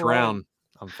first round,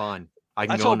 I'm fine.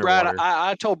 I told Brad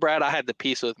I had the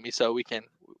piece with me, so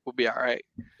we'll be all right.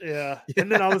 Yeah.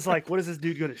 And then I was like, what is this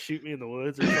dude going to shoot me in the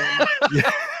woods or something?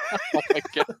 Yeah. Oh my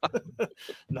God.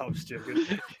 No, I'm just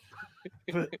joking.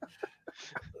 But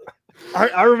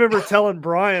I remember telling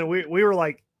Bryan, we were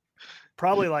like,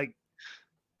 probably like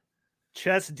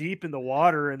chest deep in the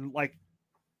water and like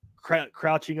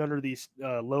crouching under these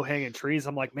low hanging trees.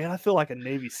 I'm like, man, I feel like a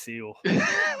Navy SEAL.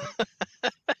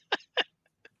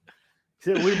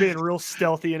 We're being real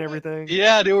stealthy and everything.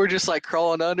 Yeah, dude, we're just like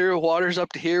crawling under. Water's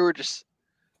up to here. We're just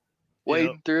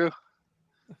wading through.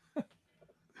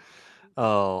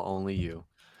 Oh, only you.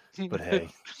 But hey.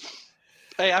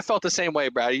 Hey, I felt the same way,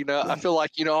 Brad. I feel like,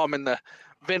 I'm in the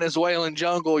Venezuelan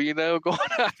jungle, going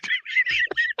after.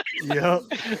 Yep.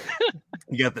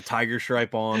 You got the tiger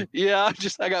stripe on. Yeah,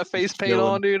 I got face paint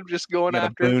on, dude. I'm just going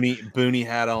got after. a boonie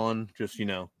hat on, just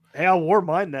Hey, I wore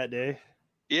mine that day.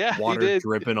 Yeah, water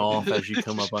dripping off as you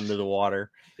come up under the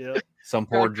water. Yeah. Some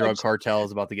poor drug cartel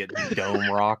is about to get dome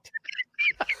rocked.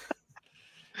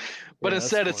 But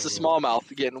instead, it's the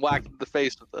smallmouth getting whacked in the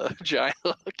face with a giant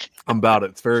hook. I'm about it.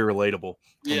 It's very relatable.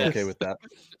 Yes. I'm okay with that.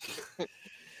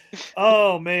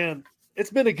 Oh man, it's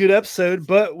been a good episode,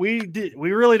 but we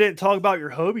really didn't talk about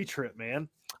your Hobie trip, man.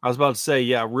 I was about to say,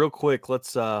 yeah, real quick.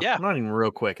 Let's not even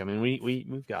real quick. I mean,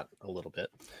 we've got a little bit.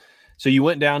 So you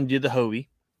went down and did the Hobie.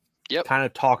 Yep. Kind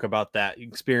of talk about that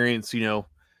experience,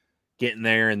 getting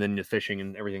there and then the fishing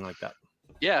and everything like that.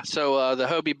 Yeah. So the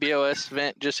Hobie BOS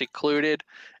event just included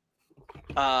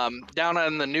down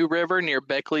on the New River near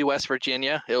Beckley, West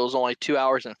Virginia. It was only 2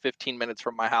 hours and 15 minutes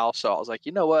from my house. So I was like,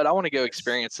 you know what? I want to go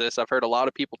experience this. I've heard a lot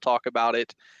of people talk about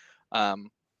it.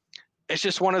 It's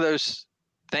just one of those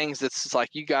things that's like,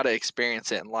 you got to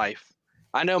experience it in life.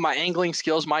 I know my angling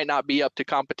skills might not be up to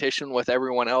competition with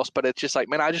everyone else, but it's just like,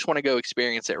 man, I just want to go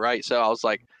experience it, right? So I was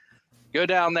like, go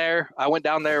down there. I went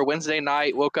down there Wednesday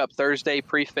night, woke up Thursday,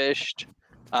 pre-fished,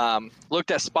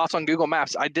 looked at spots on Google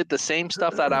Maps. I did the same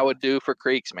stuff that I would do for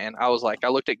creeks, man. I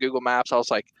looked at Google Maps. I was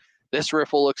like, this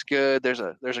riffle looks good. There's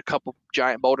a couple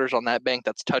giant boulders on that bank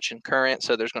that's touching current,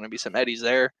 so there's going to be some eddies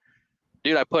there.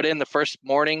 Dude, I put in the first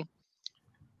morning.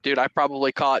 Dude, I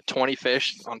probably caught 20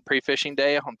 fish on pre-fishing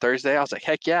day on Thursday. I was like,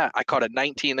 heck yeah. I caught a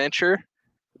 19-incher,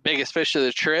 biggest fish of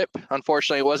the trip.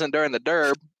 Unfortunately, it wasn't during the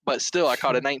derb, but still, I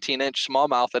caught a 19-inch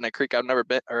smallmouth in a creek I've never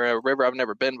been, or a river I've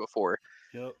never been before.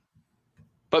 Yep.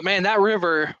 But man, that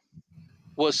river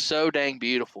was so dang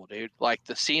beautiful, dude. Like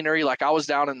the scenery, like I was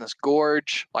down in this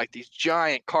gorge, like these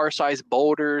giant car-sized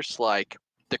boulders, like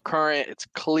the current, it's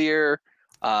clear.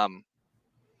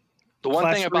 The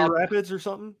one thing about rapids or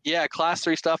something, class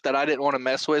 3 stuff that I didn't want to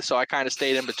mess with, so I kind of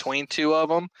stayed in between two of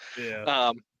them.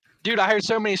 Yeah. Dude, I heard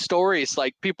so many stories,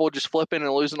 like people just flipping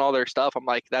and losing all their stuff. I'm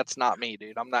like, that's not me,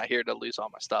 dude. I'm not here to lose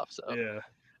all my stuff. So yeah,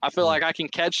 I feel like I can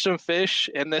catch some fish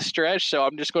in this stretch, so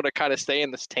I'm just going to kind of stay in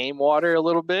this tame water a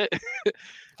little bit.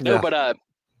 But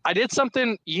I did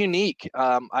something unique.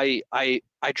 I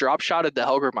drop shotted the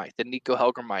Helgramite, the Nico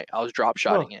Helgramite. I was drop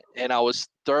shotting it, and I was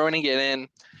throwing it in.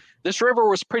 This river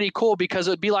was pretty cool because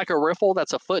it would be like a riffle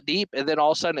that's a foot deep, and then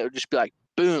all of a sudden it would just be like,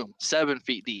 boom, 7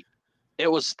 feet deep. It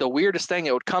was the weirdest thing.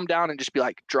 It would come down and just be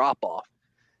like drop off.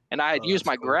 And I had used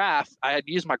my graph. And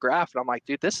I'm like,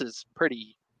 dude, this is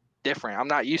pretty different. I'm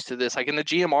not used to this. Like in the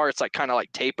GMR, it's like kind of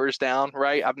like tapers down,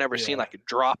 right? I've never seen like a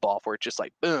drop off where it's just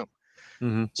like boom.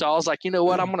 Mm-hmm. So I was like, you know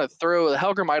what? I'm gonna throw the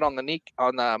Helgramite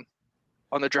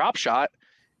on the drop shot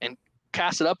and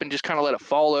cast it up and just kind of let it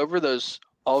fall over those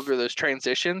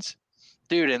transitions,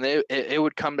 dude. And it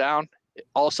would come down.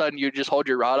 All of a sudden, you just hold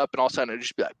your rod up, and all of a sudden, it'd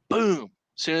just be like boom.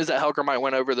 As soon as that Helgramite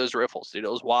went over those riffles, dude,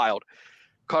 it was wild.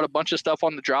 Caught a bunch of stuff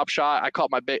on the drop shot. I caught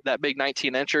that big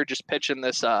 19-incher just pitching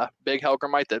this big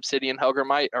Helgramite, the Obsidian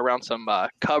Helgramite, around some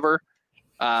cover.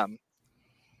 But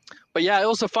yeah, it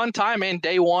was a fun time, man.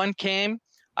 Day 1 came.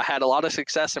 I had a lot of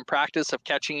success in practice of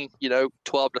catching,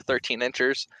 12 to 13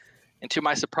 inchers. And to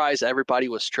my surprise, everybody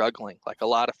was struggling. Like a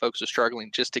lot of folks were struggling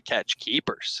just to catch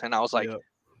keepers. And I was like,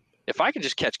 if I could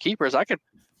just catch keepers, I could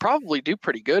probably do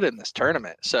pretty good in this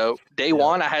tournament. So day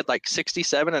 1, I had like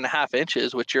 67.5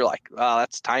 inches, which you're like, wow,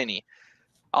 that's tiny.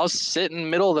 I was sitting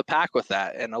middle of the pack with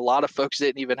that. And a lot of folks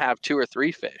didn't even have 2 or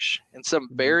 3 fish and some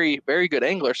very, very good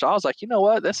anglers. So I was like, you know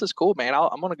what? This is cool, man.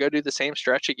 I'm going to go do the same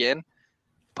stretch again.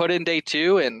 Put in day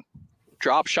 2 and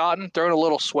drop shotting, throwing a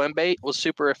little swim bait was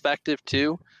super effective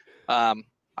too. I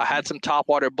had some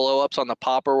topwater blowups on the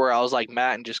popper where I was like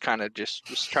Matt and just kind of just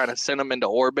was trying to send them into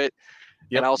orbit.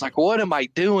 Yep. And I was like, what am I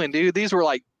doing, dude? These were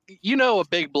like, a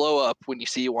big blow up when you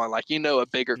see one, like, a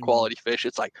bigger quality fish.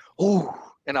 It's like, ooh.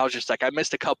 And I was just like, I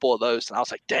missed a couple of those. And I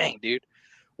was like, dang, dude,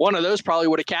 one of those probably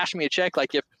would have cashed me a check.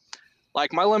 Like if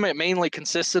like my limit mainly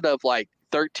consisted of like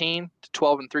 13 to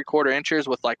 12 3/4 inches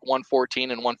with like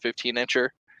 114 and 115 incher.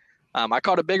 I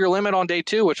caught a bigger limit on day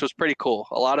 2, which was pretty cool.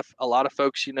 A lot of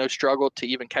folks, struggled to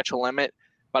even catch a limit,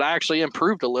 but I actually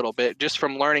improved a little bit just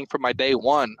from learning from my day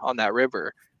 1 on that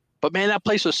river. But man, that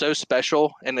place was so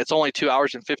special, and it's only 2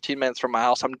 hours and 15 minutes from my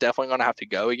house. I'm definitely going to have to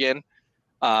go again.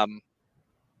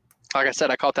 Like I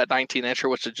said, I caught that 19-incher,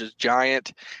 which is just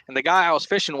giant. And the guy I was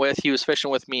fishing with, he was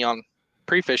fishing with me on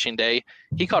pre-fishing day.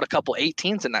 He caught a couple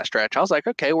 18s in that stretch. I was like,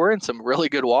 okay, we're in some really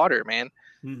good water, man.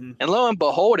 Mm-hmm. And lo and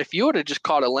behold, if you would have just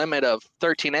caught a limit of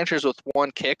 13 inches with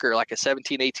one kicker, like a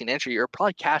 17, 18 incher, you're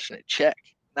probably cashing a check.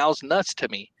 That was nuts to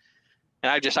me.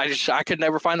 And I could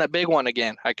never find that big one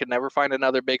again. I could never find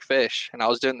another big fish, and I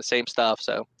was doing the same stuff.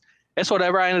 So it's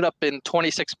whatever. I ended up in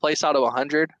 26th place out of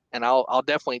 100, and I'll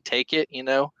definitely take it.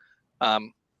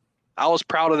 I was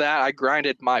proud of that. I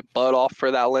grinded my butt off for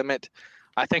that limit.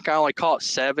 I think I only caught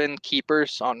 7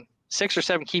 keepers on 6 or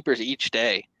 7 keepers each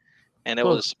day, and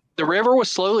the river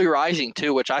was slowly rising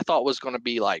too, which I thought was going to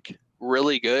be like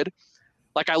really good.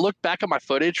 Like I looked back at my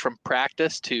footage from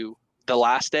practice to the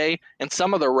last day, and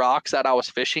some of the rocks that I was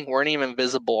fishing weren't even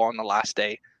visible on the last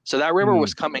day. So that river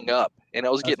was coming up, and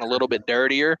it was getting a little bit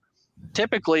dirtier.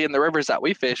 Typically in the rivers that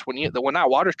we fish, when that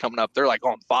water's coming up, they're like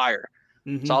on fire.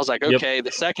 Mm-hmm. So I was like, okay,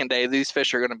 the second day, these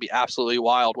fish are going to be absolutely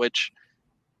wild, which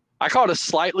I caught a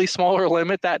slightly smaller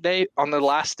limit that day on the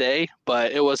last day,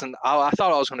 but it wasn't, I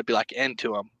thought I was going to be like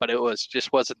into them, but it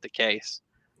wasn't the case.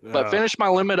 But finished my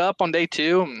limit up on day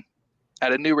 2 and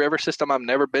at a new river system I've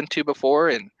never been to before,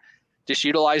 and just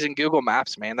utilizing Google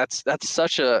Maps, man. That's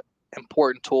such a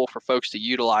important tool for folks to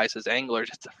utilize as anglers.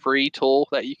 It's a free tool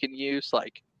that you can use.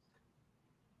 Like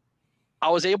I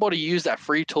was able to use that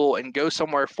free tool and go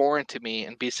somewhere foreign to me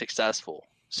and be successful.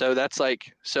 So it's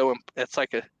like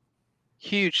a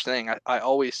huge thing. I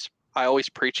always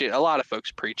preach it. A lot of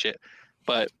folks preach it,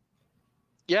 but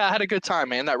yeah, I had a good time,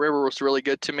 man. That river was really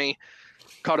good to me.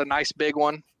 Caught a nice big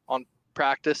one on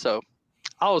practice, so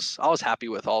I was happy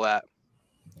with all that.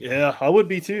 Yeah, I would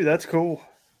be too. That's cool.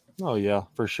 Oh yeah,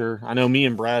 for sure. I know me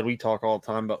and Brad, we talk all the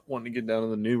time about wanting to get down to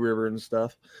the new river and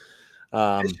stuff.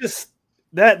 It's just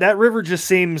that river just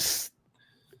seems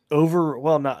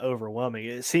not overwhelming.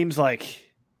 It seems like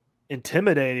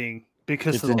intimidating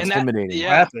because of the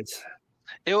rapids.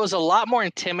 It was a lot more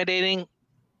intimidating,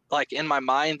 like in my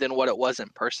mind, than what it was in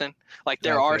person. Like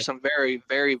there are some very,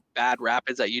 very bad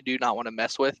rapids that you do not want to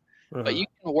mess with. But you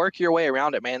can work your way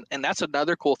around it, man. And that's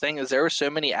another cool thing is there were so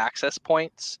many access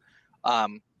points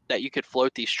that you could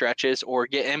float these stretches or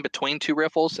get in between 2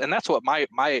 riffles. And that's what my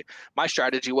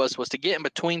strategy was to get in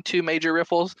between 2 major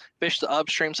riffles, fish the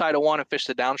upstream side of one and fish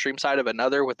the downstream side of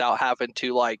another without having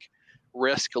to like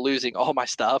risk losing all my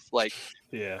stuff. Like,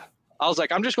 yeah, I was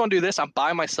like, I'm just going to do this. I'm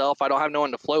by myself. I don't have no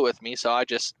one to float with me. So I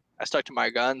stuck to my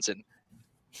guns, and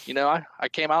I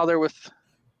came out of there with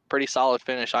pretty solid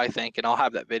finish, I think, and I'll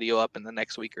have that video up in the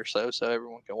next week or so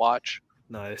everyone can watch.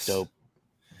 Nice. Dope.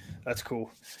 That's cool.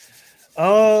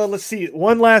 Let's see.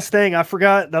 One last thing. I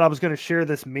forgot that I was going to share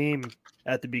this meme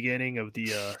at the beginning of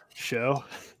the show.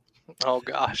 Oh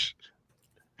gosh.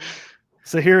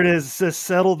 So here it is. It says,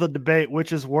 settle the debate.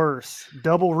 Which is worse?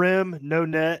 Double rim, no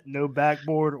net, no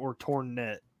backboard, or torn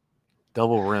net?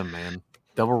 Double rim, man.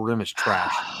 Double rim is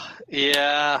trash.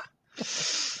 Yeah.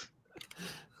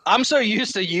 I'm so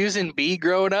used to using B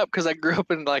growing up because I grew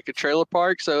up in like a trailer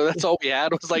park, so that's all we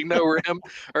had was like no rim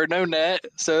or no net.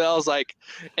 So that was like,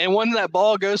 and when that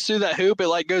ball goes through that hoop, it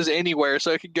like goes anywhere,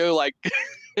 so it could go like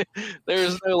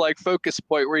there's no like focus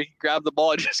point where you can grab the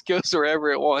ball; it just goes wherever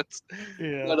it wants.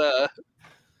 Yeah. But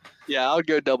yeah, I would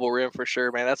go double rim for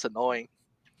sure, man. That's annoying.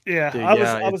 Yeah, dude,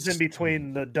 I was in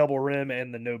between the double rim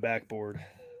and the no backboard.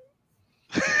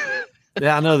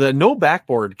 Yeah, I know that no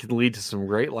backboard can lead to some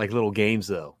great like little games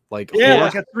though. Like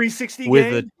like a 360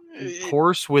 with game? a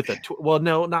course with a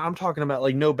no, I'm talking about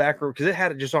like no backboard because it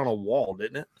had it just on a wall,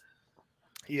 didn't it?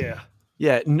 Yeah.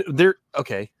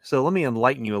 Okay, so let me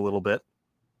enlighten you a little bit.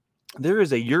 There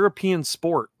is a European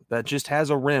sport that just has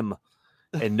a rim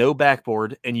and no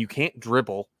backboard, and you can't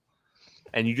dribble,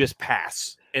 and you just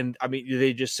pass. And I mean,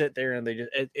 they just sit there and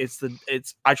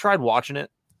I tried watching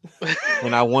it.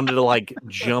 When I wanted to like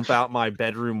jump out my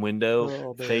bedroom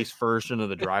window face first into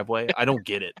the driveway. I don't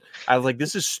get it. I was like,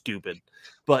 this is stupid,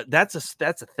 but that's a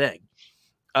thing.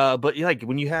 But like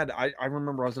when you had, I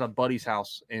remember I was at a buddy's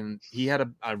house and he had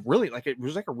a really like, it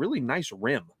was like a really nice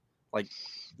rim. Like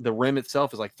the rim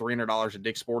itself is like $300 at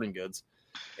Dick's Sporting Goods.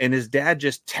 And his dad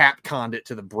just tap conned it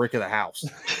to the brick of the house.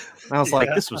 And I was like,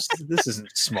 this isn't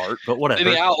smart, but whatever. And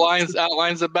he outlines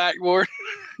the backboard.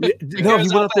 No, he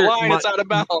went up there. It's out of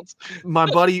bounds. My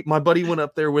buddy went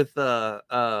up there with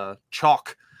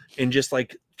chalk and just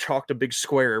like chalked a big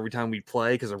square every time we'd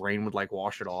play because the rain would like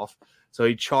wash it off. So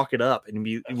he'd chalk it up and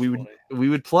we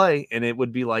would play, and it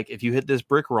would be like, if you hit this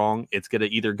brick wrong, it's gonna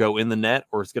either go in the net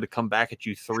or it's gonna come back at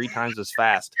you 3 times as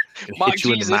fast and hit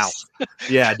you in the mouth.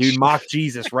 Yeah, dude, mock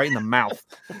Jesus right in the mouth.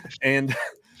 And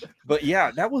but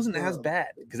yeah, that wasn't as bad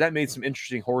because that made some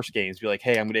interesting horse games. Be like,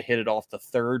 hey, I'm gonna hit it off the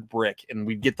 3rd brick, and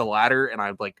we'd get the ladder, and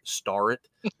I'd like star it.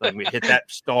 Like we hit that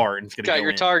star, and it's gonna got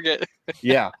your target.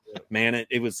 Yeah, man,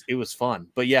 it was fun.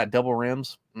 But yeah, double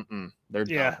rims. They're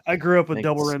dumb. I grew up with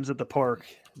double rims at the park.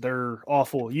 They're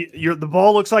awful. The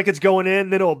ball looks like it's going in,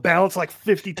 then it'll bounce like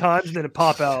 50 times, and then it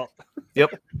pop out.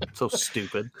 Yep. So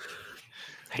stupid.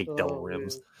 Hate double Oh,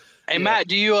 rims. man. Hey Yeah. Matt,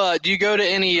 do you go to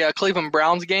any Cleveland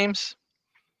Browns games?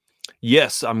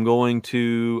 Yes, I'm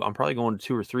probably going to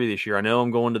 2 or 3 this year. I know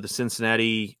I'm going to the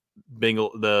Cincinnati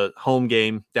the home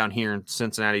game down here in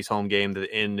Cincinnati's home game that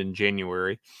end in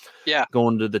January. Yeah.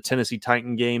 Going to the Tennessee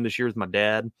Titan game this year with my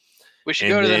dad. We should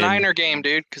And go to the then- Niner game,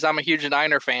 dude, because I'm a huge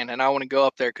Niner fan, and I want to go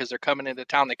up there because they're coming into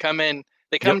town. They come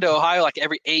to Ohio like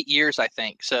every 8 years, I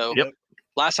think. So Yep.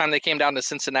 last time they came down to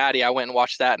Cincinnati, I went and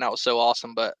watched that, and that was so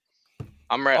awesome. But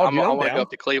I'm ready. Oh, I dude, I'm want to down. go up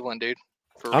to Cleveland, dude.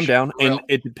 I'm down. real. And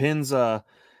it depends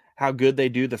how good they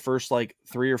do the first like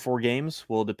 3 or 4 games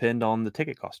will depend on the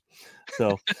ticket cost.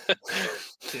 So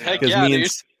Heck because yeah, dude.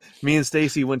 me and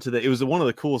Stacy went to it was one of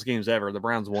the coolest games ever. The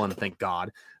Browns won, thank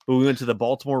God. But we went to the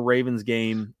Baltimore Ravens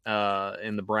game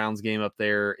and the Browns game up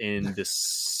there in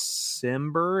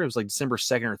December. It was like December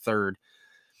 2nd or 3rd.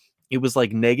 It was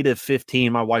like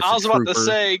 -15. My wife's I was about to trooper.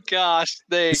 say, gosh,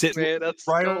 thanks, Sitting man. That's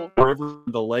right cool. on the river,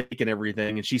 the lake, and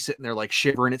everything, and she's sitting there like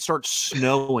shivering. It starts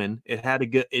snowing. It had a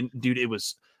good, dude. It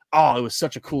was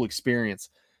such a cool experience.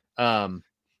 But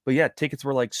yeah, tickets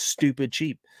were like stupid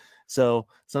cheap. So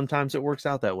sometimes it works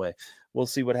out that way. We'll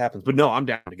see what happens. But no, I'm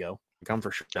down to go. I'm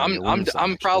for sure. down to go.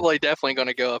 I'm probably definitely going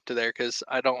to go up to there because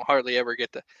I don't hardly ever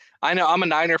get to. I know I'm a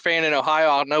Niner fan in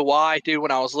Ohio. I don't know why, dude. When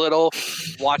I was little,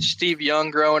 watched Steve Young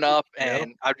growing up,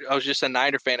 and I was just a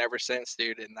Niner fan ever since,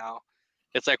 dude. And now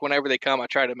it's like whenever they come, I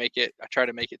try to make it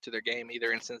to their game,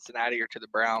 either in Cincinnati or to the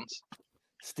Browns.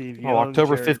 Steve Oh, Young,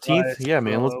 October Jared 15th. Rice, Yeah,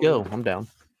 man, let's Burrow. go. I'm down.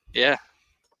 Yeah,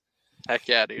 heck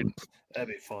yeah, dude. That'd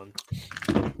be fun.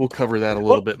 We'll cover that a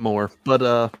little bit more.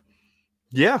 But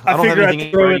yeah, I I don't have figure anything.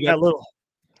 I'd throw in already got- that little.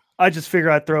 I just figure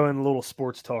I'd throw in a little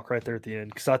sports talk right there at the end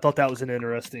because I thought that was an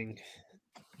interesting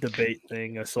debate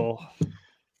thing I saw.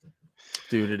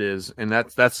 Dude, it is, and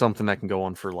that's something that can go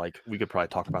on for like we could probably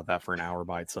talk about that for an hour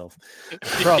by itself.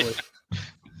 Probably,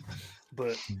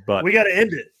 but But we got to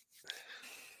end it.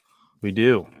 we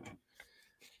do.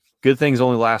 Good things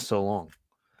only last so long.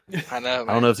 I know. Man.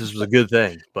 I don't know if this was a good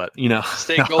thing, but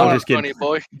Stay I'm going, just kidding. funny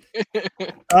boy.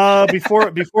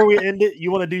 Before we end it, you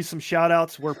want to do some shout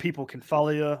outs where people can follow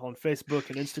you on Facebook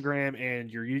and Instagram and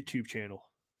your YouTube channel.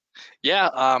 Yeah,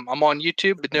 I'm on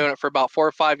YouTube. Been doing it for about 4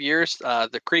 or 5 years.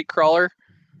 The Creek Crawler.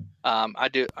 I'm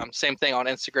same thing on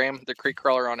Instagram. The Creek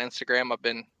Crawler on Instagram. I've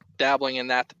been dabbling in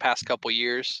that the past couple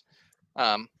years.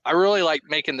 I really like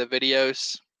making the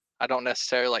videos. I don't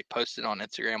necessarily like posting on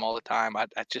Instagram all the time. I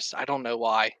don't know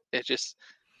why. I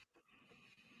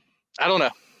don't know.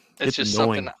 It's just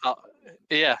annoying.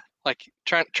 something. Like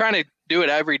trying to do it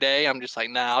every day. I'm just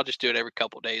like, nah, I'll just do it every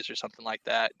couple days or something like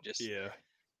that. Just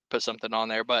put something on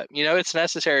there. But it's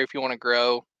necessary if you want to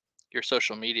grow your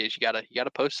social medias. You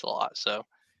gotta post a lot. So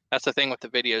that's the thing with the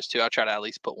videos too. I try to at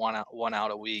least put one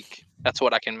out a week. That's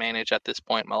what I can manage at this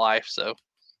point in my life. So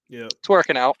yeah, it's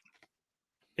working out.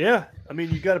 Yeah, I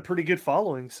mean, you got a pretty good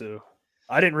following, so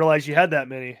I didn't realize you had that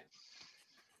many.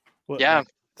 What, Yeah, like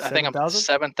I think I'm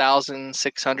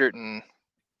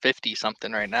 7,650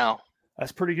 something right now.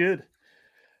 That's pretty good.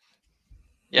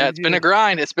 Yeah, it's been a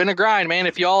grind. It's been a grind, man.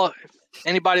 If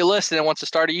anybody listening wants to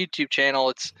start a YouTube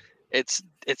channel, it's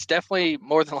definitely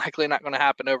more than likely not going to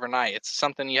happen overnight. It's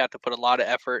something you have to put a lot of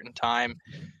effort and time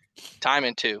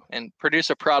into and produce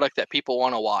a product that people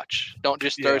want to watch. Don't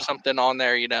just throw something on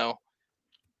there,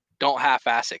 don't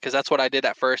half-ass it, because that's what I did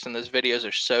at first, and those videos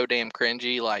are so damn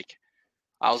cringy. Like,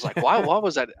 I was like, why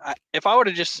was that? If I would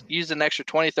have just used an extra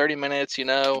 20, 30 minutes,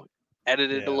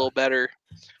 edited a little better.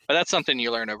 But that's something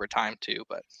you learn over time, too.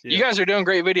 But you guys are doing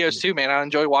great videos, too, man. I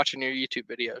enjoy watching your YouTube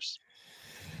videos.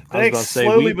 Thanks,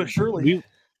 slowly but surely.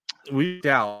 We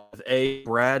doubt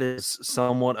Brad is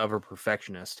somewhat of a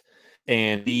perfectionist,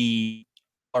 and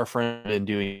our friend been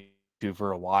doing YouTube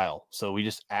for a while. So we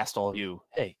just asked all of you,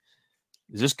 hey,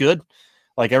 is this good?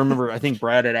 Like, I remember, I think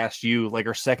Brad had asked you, like,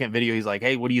 our second video, he's like,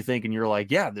 hey, what do you think? And you're like,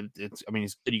 yeah, it's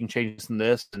good. You can change this and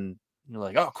this. And you're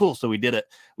like, oh, cool. So we did it.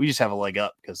 We just have a leg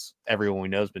up because everyone we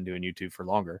know has been doing YouTube for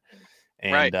longer.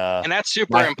 And, right. And that's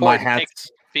super important. Take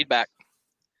feedback.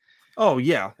 Oh,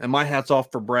 yeah. And my hat's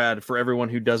off for Brad. For everyone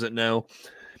who doesn't know,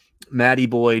 Matty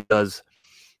Boy does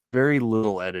very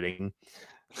little editing.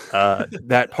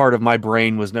 That part of my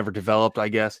brain was never developed, I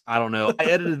guess. I don't know. I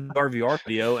edited the RVR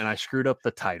video and I screwed up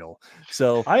the title.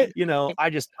 So I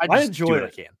just enjoy do what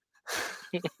it.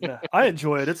 I can. Yeah, I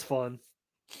enjoy it. It's fun.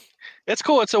 It's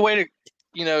cool. It's a way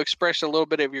to, express a little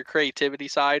bit of your creativity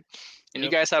side. And you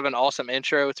guys have an awesome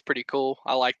intro. It's pretty cool.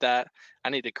 I like that. I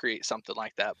need to create something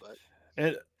like that, but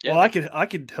well, I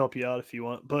could help you out if you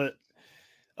want, but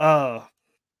I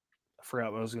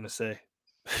forgot what I was going to say.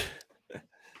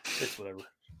 It's whatever.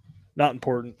 Not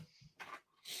important.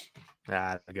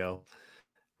 I go.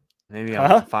 Maybe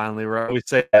I'm finally right. I always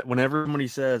say that whenever somebody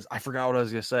says, I forgot what I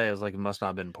was going to say, I was like, it must not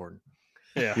have been important.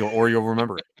 Yeah. Or you'll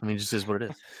remember it. I mean, it just is what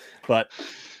it is. But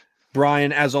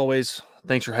Bryan, as always,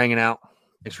 thanks for hanging out.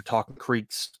 Thanks for talking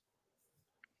creeks.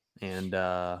 And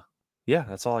yeah,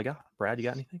 that's all I got. Brad, you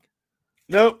got anything?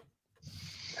 Nope.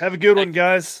 Have a good one,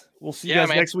 guys. We'll see you guys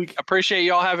next week. Appreciate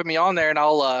y'all having me on there, and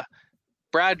I'll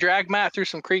Brad drag Matt through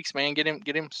some creeks, man. Get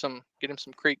him some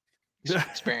creek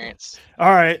experience.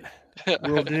 All right.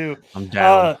 Will do. I'm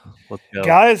down. Let's go.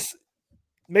 Guys,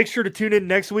 make sure to tune in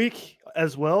next week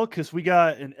as well, because we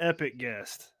got an epic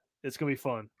guest. It's gonna be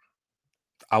fun.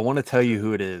 I want to tell you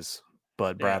who it is,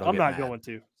 but Brad, I'm not going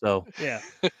to. So yeah,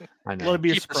 I know. Let it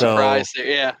be a Keep surprise. There.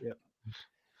 Yeah.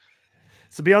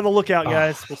 So be on the lookout,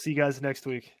 guys. We'll see you guys next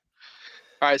week.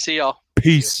 All right. See y'all.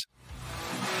 Peace.